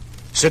Wales,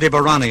 Sidi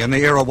Barrani and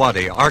the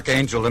Irrawaddy,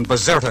 Archangel and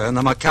Bizerta and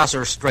the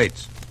Macassar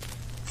Straits,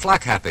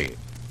 Flak Happy,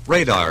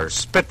 Radar,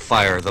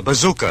 Spitfire, the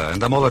Bazooka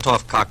and the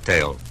Molotov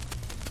cocktail,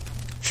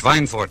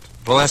 Schweinfurt,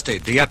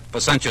 Ploesti, Dieppe,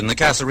 Ascension, the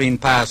Kasserine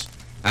Pass,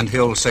 and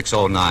Hill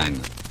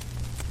 609.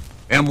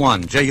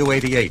 M1,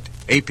 JU-88,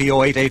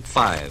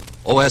 APO-885,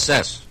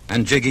 OSS,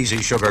 and Jig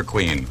Easy Sugar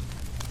Queen.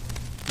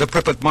 The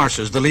Pripyat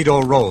Marshes, the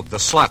Lido Road, the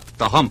Slat,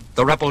 the Hump,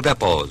 the Repel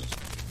Depots,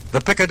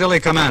 the Piccadilly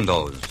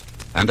Commandos,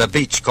 and a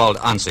beach called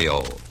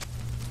Anzio.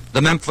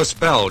 The Memphis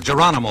Belle,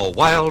 Geronimo,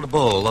 Wild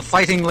Bull, the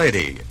Fighting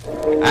Lady,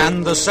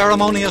 and the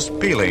ceremonious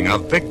pealing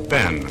of Big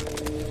Ben.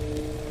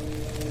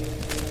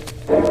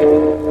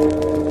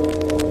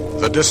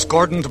 The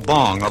discordant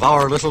bong of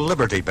our little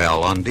Liberty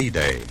Bell on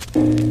D-Day.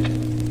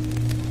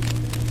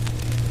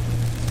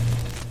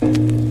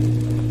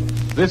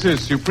 This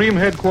is Supreme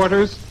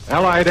Headquarters,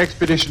 Allied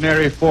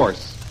Expeditionary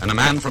Force. And a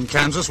man from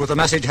Kansas with a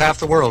message half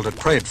the world had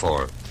prayed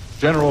for.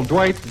 General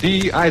Dwight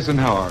D.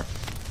 Eisenhower.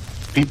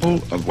 People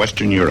of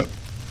Western Europe.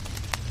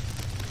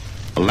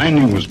 A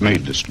landing was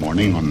made this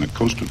morning on the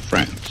coast of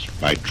France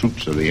by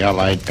troops of the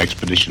Allied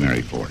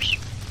Expeditionary Force.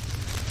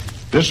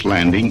 This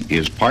landing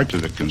is part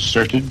of the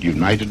concerted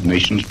United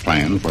Nations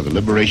plan for the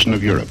liberation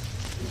of Europe,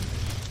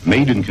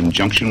 made in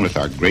conjunction with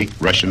our great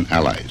Russian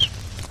allies.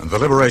 And the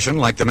liberation,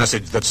 like the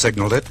message that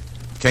signaled it,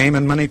 came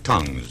in many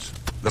tongues.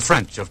 The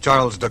French of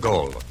Charles de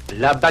Gaulle.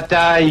 La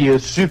bataille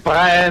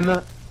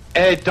suprême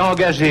est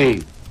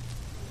engagée.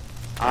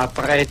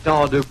 Après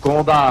tant de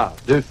combats,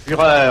 de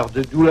fureur,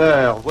 de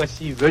douleur,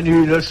 voici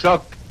venu le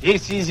choc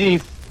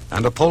décisif.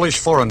 And a Polish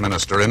foreign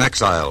minister in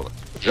exile.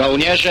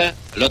 Żołnierze,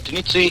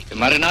 lotnicy,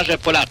 marynarze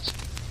Polacy.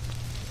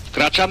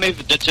 Wkraczamy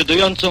w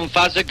decydującą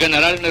fazę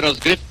generalnej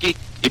rozgrywki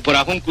i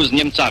porachunku z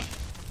Niemcami.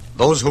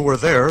 Those who were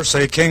there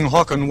say King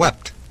Haakon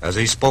wept as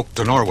he spoke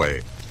to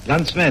Norway.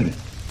 Landsmenn,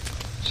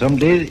 som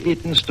led i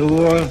den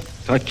store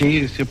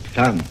strategiske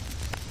plan,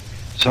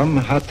 som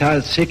har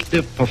taget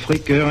sigte på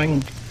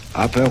frigjøring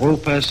av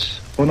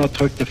Europas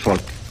undertrykte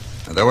folk.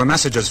 And there were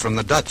messages from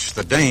the Dutch,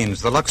 the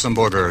Danes, the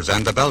Luxembourgers,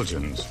 and the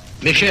Belgians.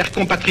 Mes chers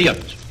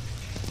compatriotes,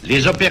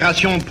 les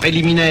opérations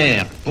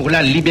préliminaires pour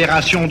la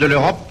libération de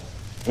l'Europe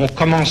ont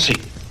commencé.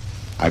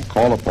 I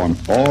call upon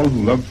all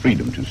who love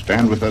freedom to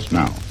stand with us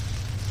now.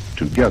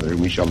 Together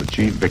we shall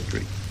achieve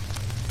victory.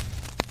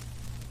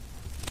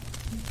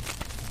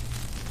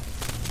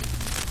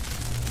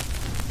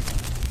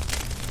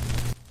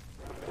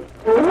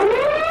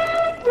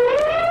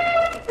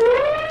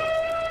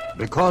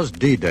 Because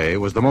D-Day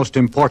was the most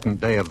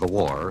important day of the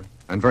war,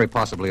 and very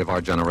possibly of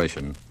our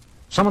generation,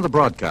 some of the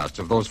broadcasts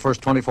of those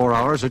first 24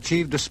 hours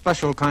achieved a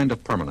special kind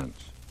of permanence.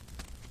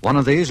 One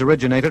of these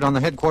originated on the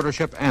headquarters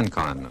ship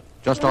Ancon,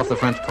 just off the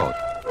French coast.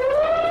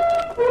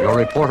 Your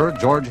reporter,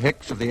 George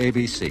Hicks of the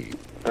ABC.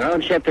 Our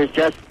own ship has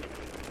just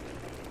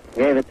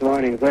gave its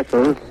warning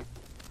whistles,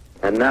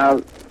 and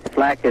now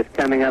flak is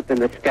coming up in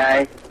the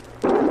sky.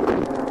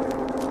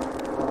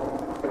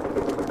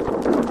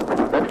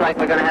 Looks like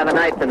we're going to have a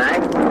night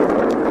tonight.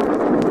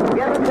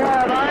 Get it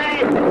there,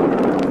 boys!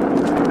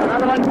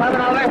 Another one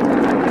coming over.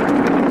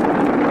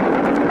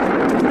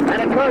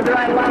 And it goes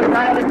right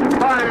alongside of it,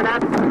 pouring it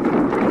up.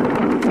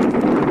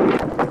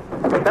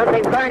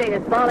 Something burning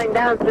is falling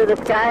down through the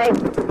sky.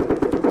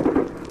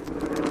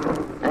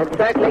 And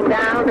circling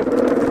down.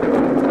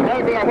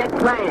 Maybe a hit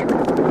plane.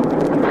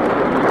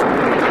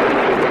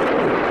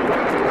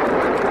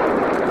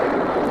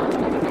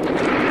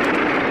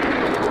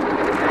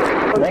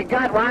 They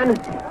got one.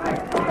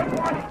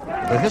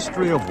 The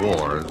history of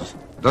wars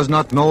does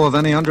not know of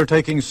any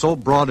undertaking so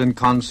broad in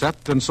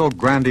concept and so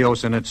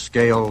grandiose in its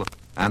scale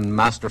and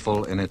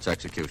masterful in its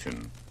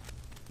execution.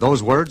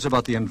 Those words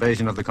about the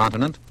invasion of the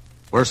continent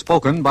were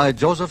spoken by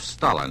Joseph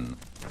Stalin.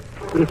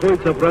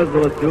 Приходится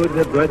праздновать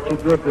сегодня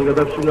 24-ю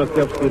годовщину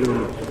Октябрьской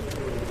революции.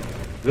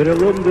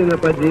 Вероломное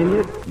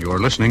нападение. You are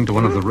listening to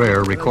one of the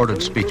rare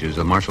recorded speeches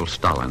of Marshal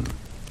Stalin.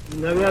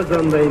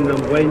 Навязанная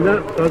нам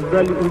война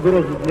создали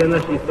угрозу для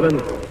нашей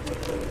страны.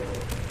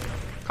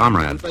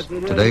 Comrades,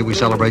 today we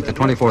celebrate the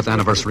 24th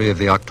anniversary of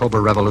the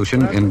October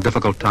Revolution in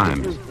difficult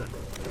times.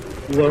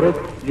 The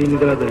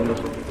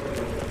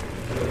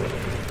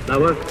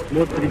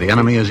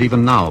enemy is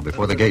even now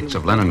before the gates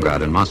of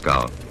Leningrad and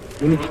Moscow.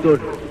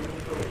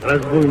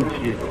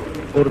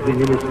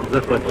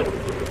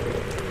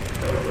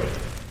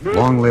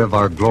 Long live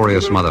our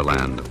glorious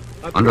motherland.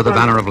 Under the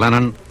banner of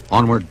Lenin,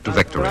 onward to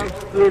victory.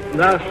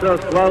 Наша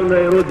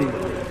славная Родина,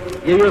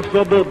 ее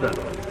свобода,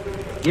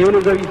 ее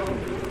независимость.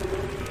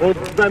 Под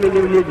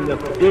знаменем Ленина,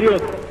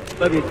 вперед,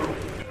 победа!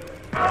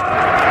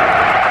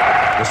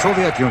 The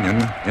Soviet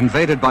Union,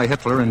 invaded by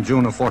Hitler in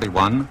June of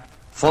 41,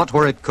 fought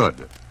where it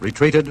could,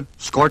 retreated,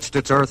 scorched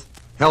its earth,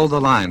 held the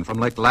line from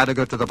Lake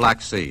Ladoga to the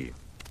Black Sea,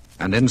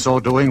 and in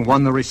so doing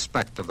won the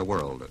respect of the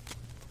world.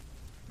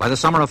 By the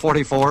summer of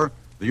 44,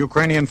 the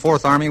Ukrainian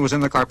Fourth Army was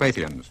in the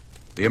Carpathians,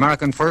 the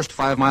American First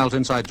 5 miles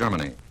inside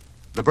Germany,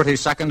 the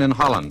British Second in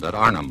Holland at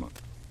Arnhem,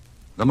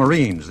 the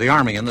Marines, the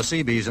Army, and the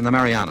Seabees in the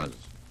Marianas.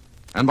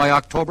 And by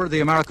October, the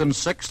American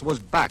Sixth was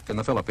back in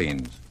the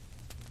Philippines.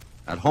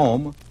 At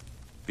home,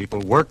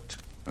 people worked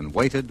and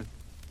waited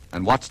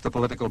and watched the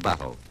political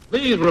battle.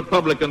 These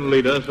Republican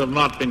leaders have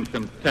not been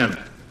content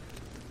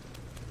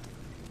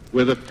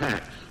with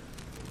attacks.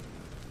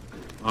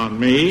 on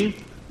me,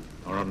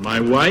 or on my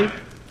wife,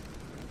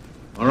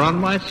 or on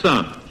my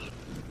sons.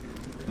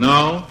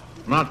 No,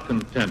 not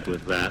content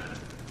with that.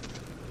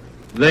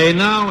 They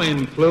now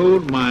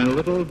include my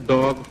little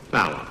dog,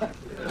 Fowler.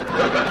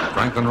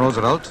 Franklin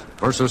Roosevelt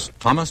versus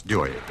Thomas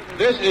Dewey.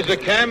 This is a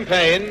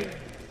campaign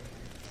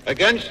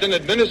against an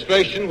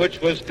administration which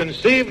was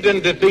conceived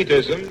in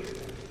defeatism,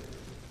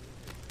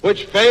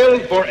 which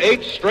failed for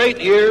 8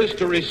 straight years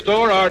to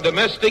restore our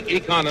domestic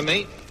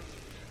economy,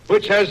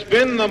 which has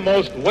been the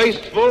most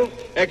wasteful,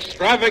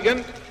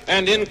 extravagant,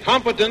 and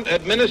incompetent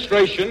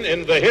administration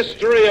in the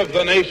history of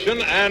the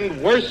nation,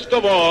 and worst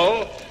of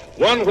all,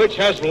 one which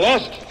has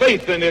lost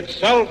faith in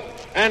itself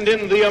and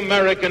in the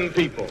American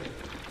people.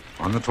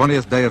 On the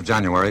 20th day of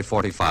January,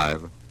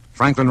 45,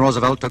 Franklin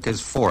Roosevelt took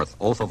his 4th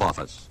oath of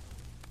office.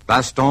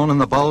 Bastogne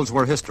and the Bulge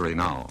were history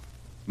now.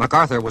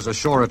 MacArthur was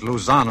ashore at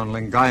Luzon on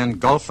Lingayen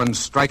Gulf and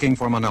striking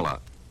for Manila.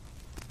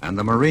 And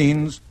the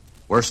Marines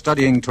were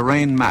studying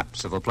terrain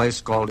maps of a place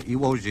called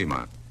Iwo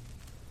Jima.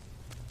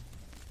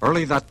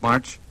 Early that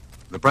March,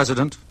 the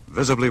President,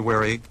 visibly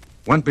weary,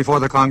 went before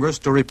the Congress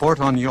to report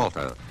on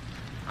Yalta.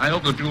 I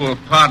hope that you will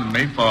pardon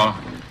me for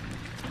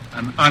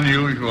an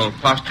unusual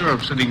posture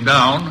of sitting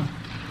down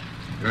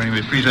during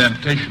the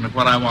presentation of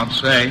what I want to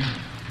say.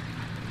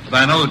 But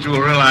I know that you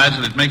will realize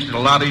that it makes it a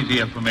lot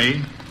easier for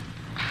me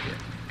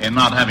in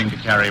not having to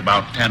carry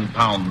about 10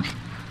 pounds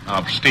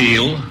of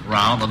steel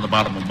around on the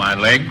bottom of my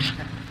legs,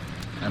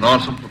 and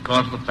also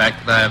because of the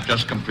fact that I have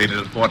just completed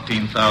a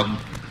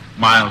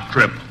 14,000-mile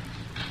trip.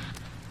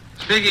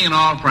 Speaking in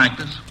all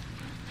frankness,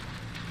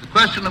 the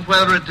question of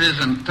whether it is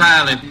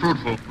entirely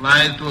fruitful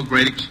lies to a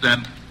great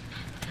extent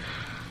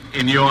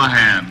in your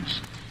hands.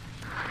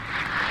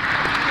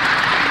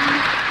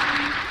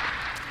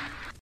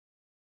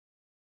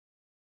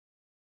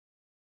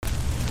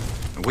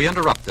 We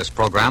interrupt this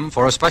program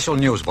for a special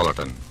news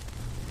bulletin.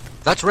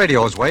 That's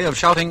radio's way of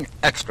shouting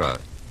extra,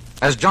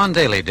 as John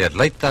Daly did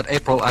late that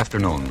April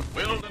afternoon.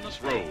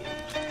 Wilderness Road.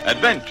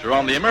 Adventure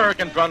on the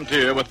American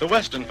frontier with the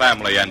Weston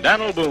family and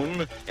Daniel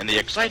Boone in the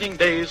exciting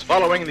days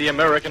following the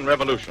American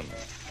Revolution.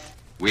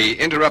 We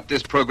interrupt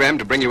this program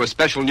to bring you a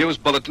special news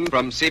bulletin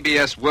from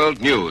CBS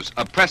World News.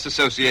 A press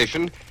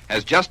association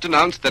has just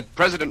announced that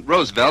President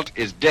Roosevelt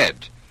is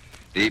dead.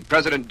 The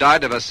president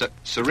died of a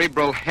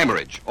cerebral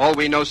hemorrhage. All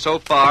we know so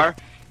far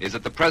is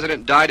that the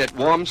president died at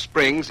Warm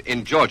Springs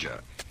in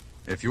Georgia.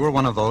 If you were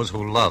one of those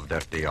who loved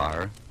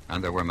FDR,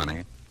 and there were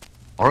many,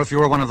 or if you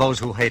were one of those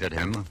who hated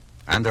him,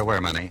 and there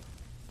were many,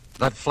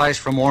 that flash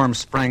from Warm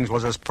Springs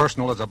was as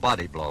personal as a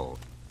body blow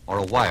or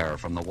a wire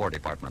from the War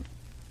Department.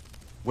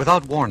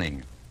 Without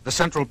warning, the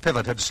central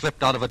pivot had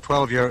slipped out of a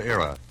 12-year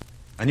era,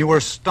 and you were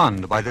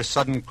stunned by this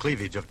sudden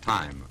cleavage of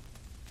time.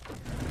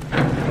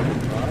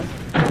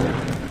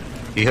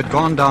 He had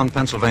gone down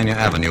Pennsylvania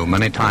Avenue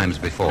many times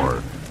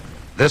before.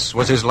 This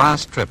was his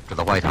last trip to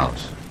the White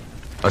House.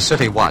 A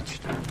city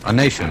watched. A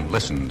nation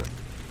listened.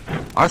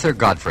 Arthur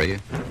Godfrey,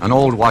 an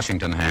old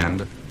Washington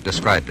hand,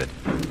 described it.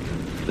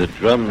 The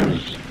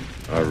drums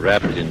are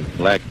wrapped in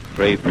black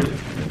crepe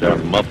and are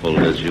muffled,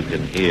 as you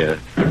can hear.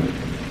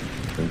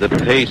 And the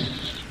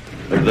pace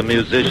of the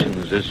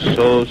musicians is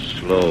so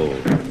slow.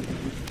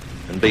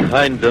 And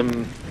behind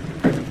them,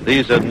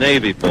 these are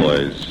Navy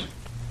boys.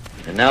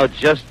 And now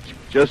just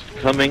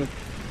coming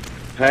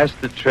past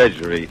the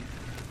Treasury,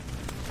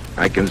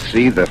 I can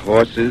see the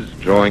horses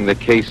drawing the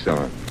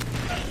caisson.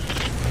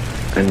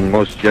 And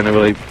most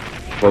generally,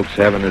 folks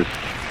having as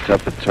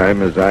tough a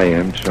time as I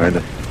am trying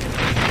to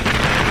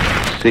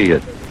see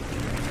it.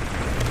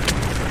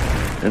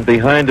 And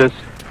behind us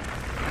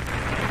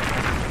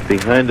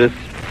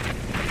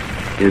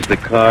is the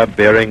car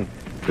bearing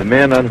the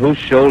man on whose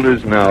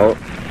shoulders now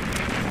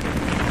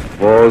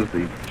falls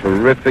the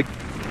terrific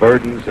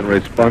burdens and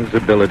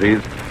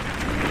responsibilities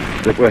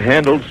that were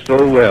handled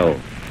so well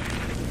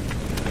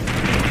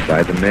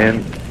by the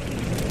man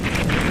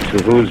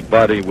to whose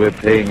body we're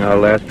paying our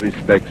last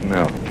respects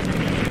now.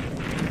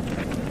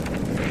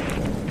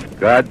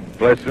 God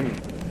bless him,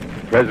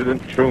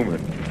 President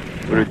Truman.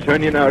 We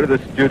return you now to the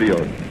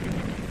studio.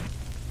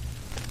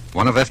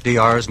 One of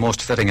FDR's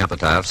most fitting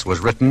epitaphs was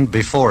written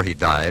before he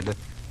died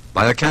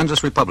by a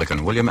Kansas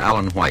Republican, William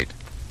Allen White.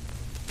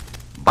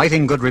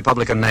 Biting good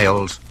Republican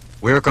nails,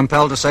 we are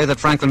compelled to say that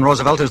Franklin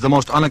Roosevelt is the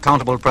most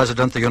unaccountable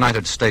president the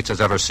United States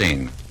has ever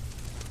seen.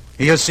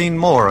 He has seen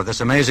more of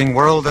this amazing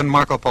world than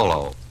Marco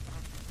Polo.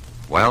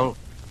 Well,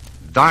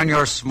 darn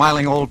your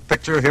smiling old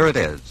picture, here it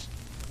is.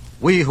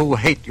 We who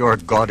hate your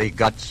gaudy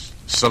guts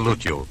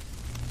salute you.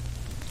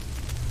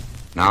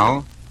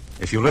 Now,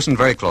 if you listen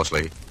very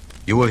closely,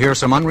 you will hear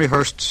some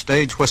unrehearsed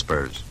stage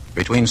whispers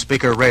between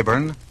Speaker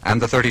Rayburn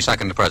and the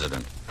 32nd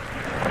President.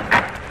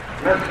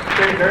 Mr.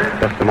 Speaker.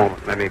 Just a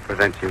moment. Let me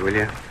present you, will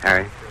you,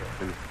 Harry?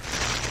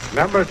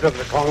 Members of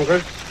the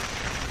Congress,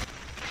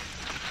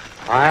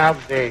 I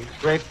have the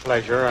great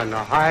pleasure and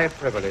the high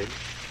privilege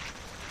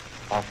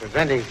of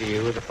presenting to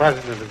you the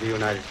President of the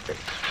United States.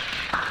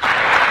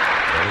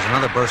 There was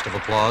another burst of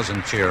applause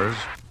and cheers,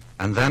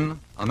 and then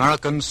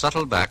Americans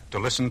settled back to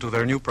listen to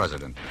their new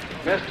president.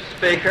 Mr.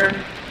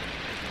 Speaker,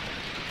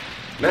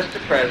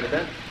 Mr.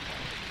 President,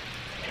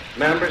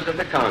 members of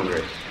the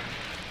Congress,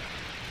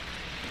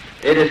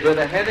 it is with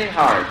a heavy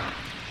heart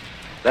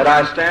that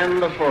I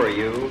stand before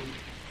you,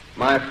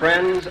 my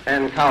friends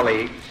and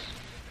colleagues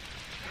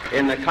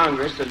in the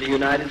Congress of the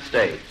United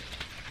States.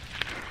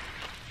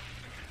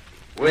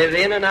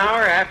 Within an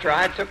hour after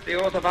I took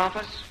the oath of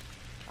office,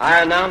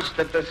 I announced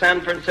that the San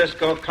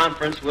Francisco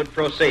Conference would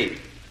proceed.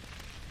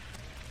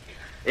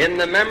 In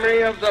the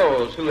memory of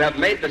those who have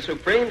made the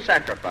supreme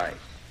sacrifice,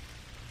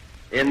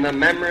 in the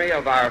memory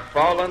of our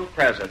fallen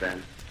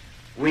president,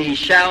 we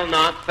shall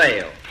not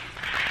fail.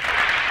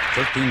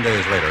 13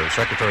 days later,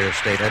 Secretary of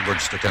State Edward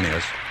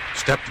Stettinius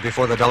stepped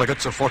before the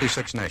delegates of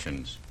 46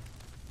 nations.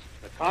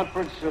 The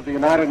Conference of the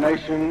United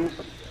Nations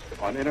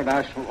on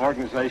International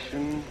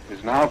Organization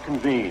is now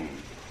convened.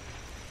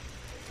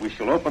 We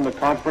shall open the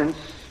conference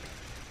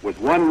with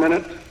 1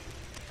 minute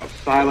of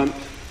silent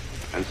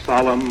and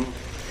solemn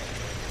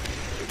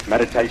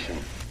meditation.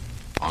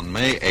 On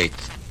May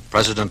 8th,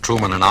 President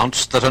Truman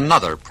announced that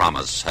another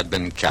promise had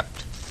been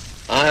kept.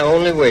 I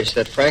only wish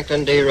that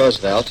Franklin D.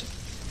 Roosevelt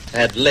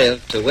had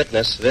lived to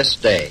witness this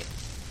day.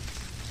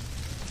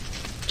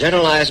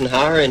 General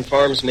Eisenhower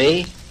informs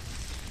me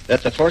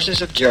that the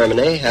forces of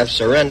Germany have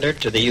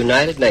surrendered to the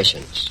United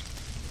Nations.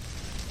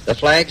 The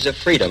flags of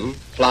freedom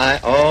fly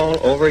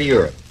all over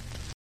Europe.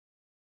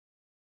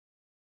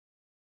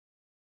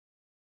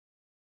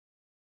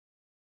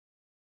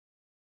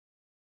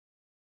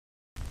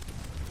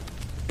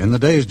 In the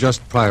days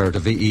just prior to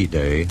VE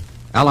Day,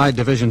 Allied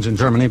divisions in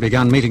Germany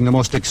began meeting the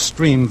most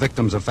extreme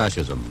victims of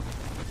fascism.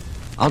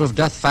 Out of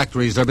death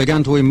factories there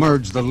began to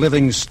emerge the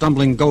living,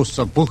 stumbling ghosts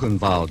of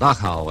Buchenwald,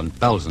 Dachau, and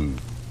Belsen.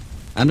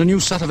 And a new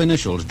set of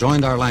initials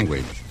joined our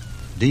language,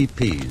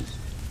 DPs.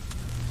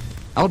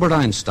 Albert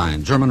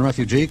Einstein, German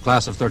refugee,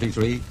 class of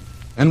 33,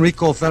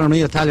 Enrico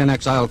Fermi, Italian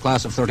exile,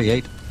 class of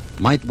 38,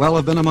 might well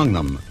have been among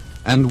them,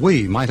 and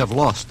we might have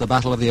lost the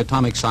Battle of the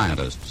Atomic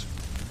Scientists,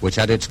 which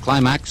had its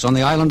climax on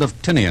the island of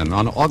Tinian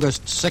on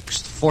August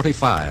 6th,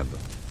 45.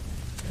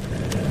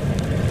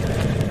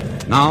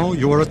 Now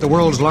you are at the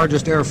world's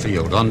largest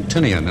airfield on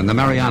Tinian in the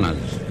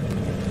Marianas.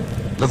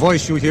 The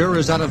voice you hear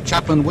is that of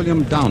Chaplain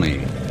William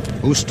Downey,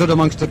 who stood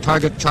amongst the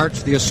target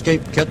charts, the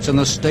escape kits, and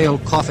the stale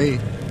coffee,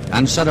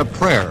 and said a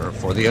prayer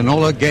for the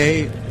Enola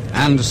Gay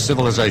and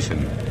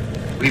civilization.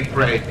 We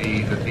pray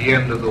thee that the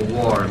end of the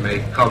war may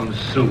come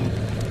soon,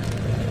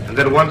 and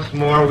that once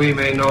more we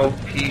may know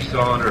peace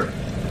on earth.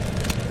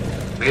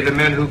 May the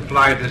men who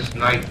fly this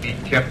night be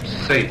kept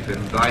safe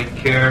in thy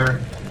care,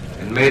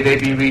 and may they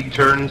be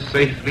returned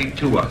safely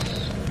to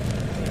us.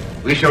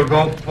 We shall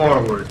go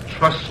forward,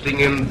 trusting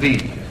in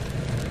thee,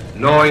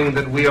 knowing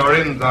that we are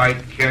in thy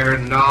care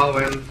now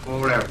and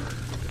forever.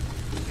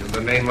 In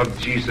the name of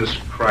Jesus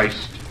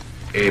Christ,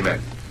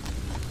 amen.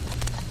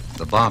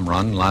 The bomb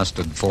run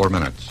lasted 4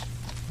 minutes.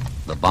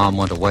 The bomb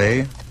went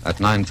away at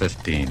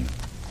 9:15.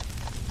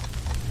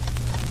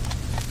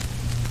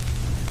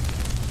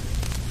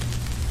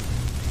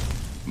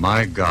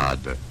 My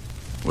God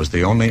was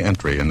the only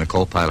entry in the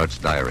co-pilot's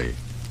diary.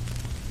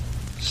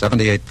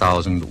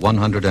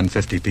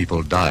 78,150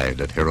 people died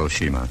at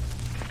Hiroshima.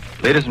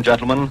 Ladies and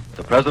gentlemen,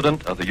 the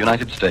President of the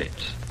United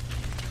States.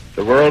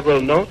 The world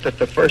will note that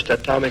the first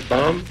atomic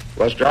bomb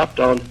was dropped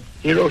on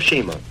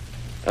Hiroshima,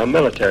 a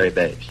military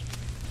base.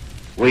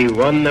 We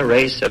won the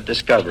race of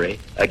discovery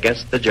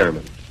against the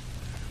Germans.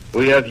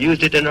 We have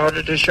used it in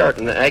order to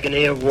shorten the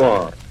agony of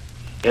war,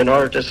 in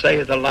order to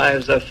save the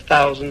lives of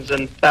thousands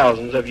and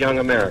thousands of young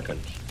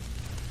Americans.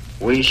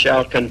 We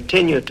shall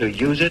continue to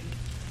use it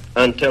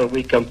until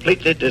we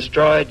completely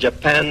destroy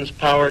Japan's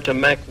power to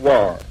make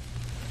war.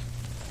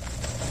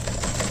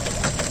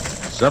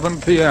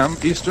 7 p.m.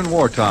 Eastern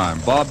Wartime.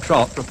 Bob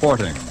Trout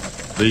reporting.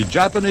 The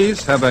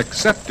Japanese have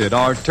accepted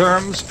our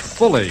terms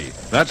fully.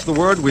 That's the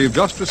word we've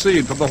just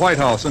received from the White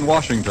House in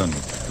Washington.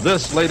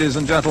 This, ladies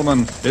and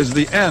gentlemen, is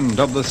the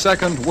end of the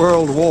Second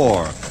World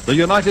War. The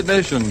United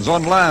Nations,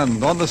 on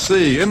land, on the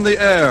sea, in the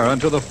air, and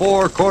to the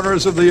four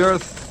corners of the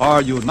earth,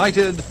 are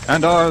united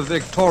and are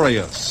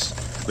victorious.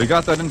 We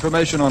got that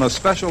information on a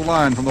special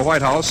line from the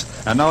White House,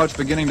 and now it's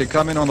beginning to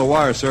come in on the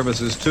wire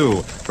services,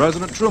 too.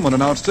 President Truman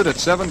announced it at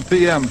 7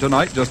 p.m.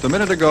 tonight, just a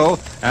minute ago,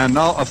 and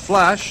now a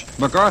flash,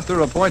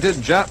 MacArthur appointed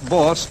Jap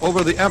boss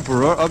over the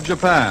Emperor of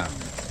Japan.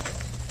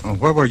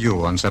 Where were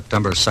you on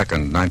September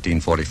 2nd,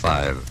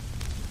 1945?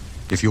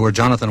 If you were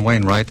Jonathan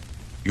Wainwright,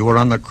 you were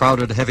on the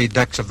crowded, heavy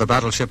decks of the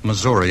battleship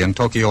Missouri in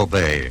Tokyo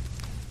Bay,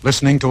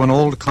 listening to an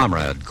old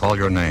comrade call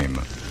your name.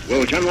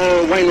 Will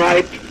General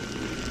Wainwright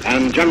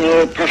and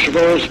General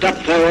Percival step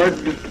forward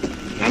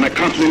and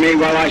accompany me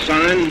while I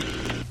sign?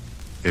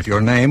 If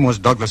your name was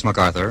Douglas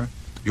MacArthur,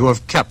 you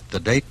have kept the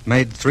date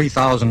made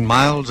 3,000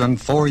 miles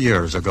and 4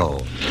 years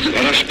ago.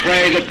 Let us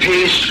pray that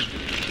peace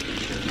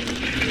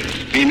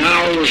be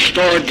now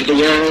restored to the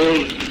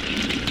world,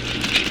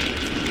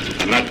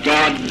 and that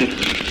God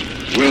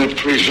will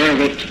preserve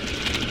it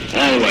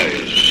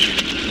always.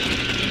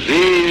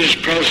 These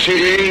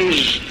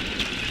proceedings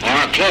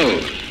are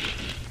closed.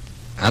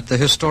 At the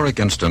historic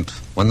instant,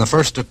 when the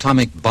first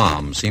atomic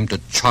bomb seemed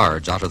to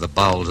charge out of the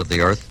bowels of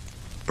the earth,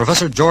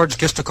 Professor George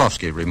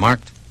Kistiakowsky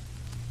remarked,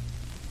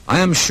 "I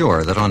am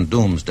sure that on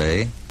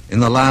doomsday, in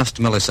the last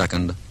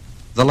millisecond,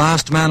 the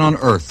last man on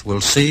earth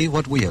will see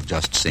what we have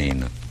just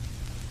seen."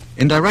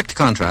 In direct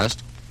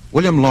contrast,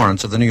 William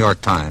Lawrence of the New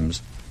York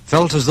Times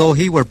felt as though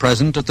he were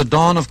present at the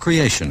dawn of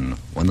creation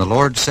when the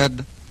Lord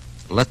said,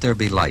 "Let there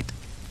be light."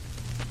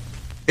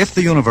 If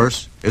the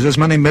universe is as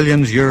many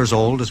millions years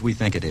old as we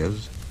think it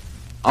is,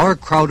 our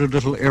crowded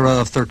little era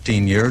of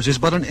 13 years is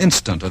but an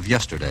instant of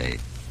yesterday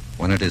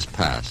when it is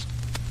past.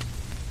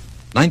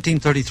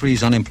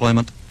 1933's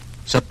unemployment,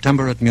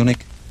 September at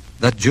Munich,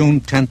 that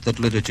June 10th at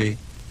Lidice,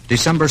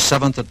 December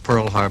 7th at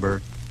Pearl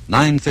Harbor,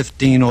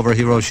 9/15 over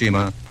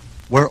Hiroshima,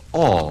 were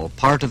all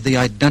part of the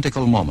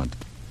identical moment.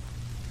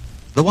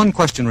 The one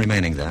question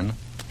remaining then,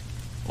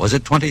 was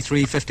it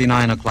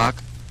 23:59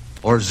 o'clock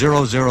or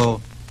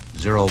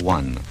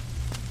 00:01?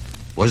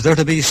 Was there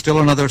to be still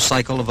another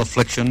cycle of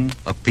affliction,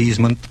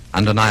 appeasement,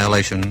 and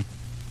annihilation?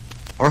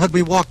 Or had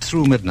we walked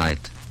through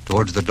midnight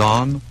towards the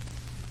dawn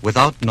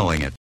without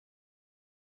knowing it?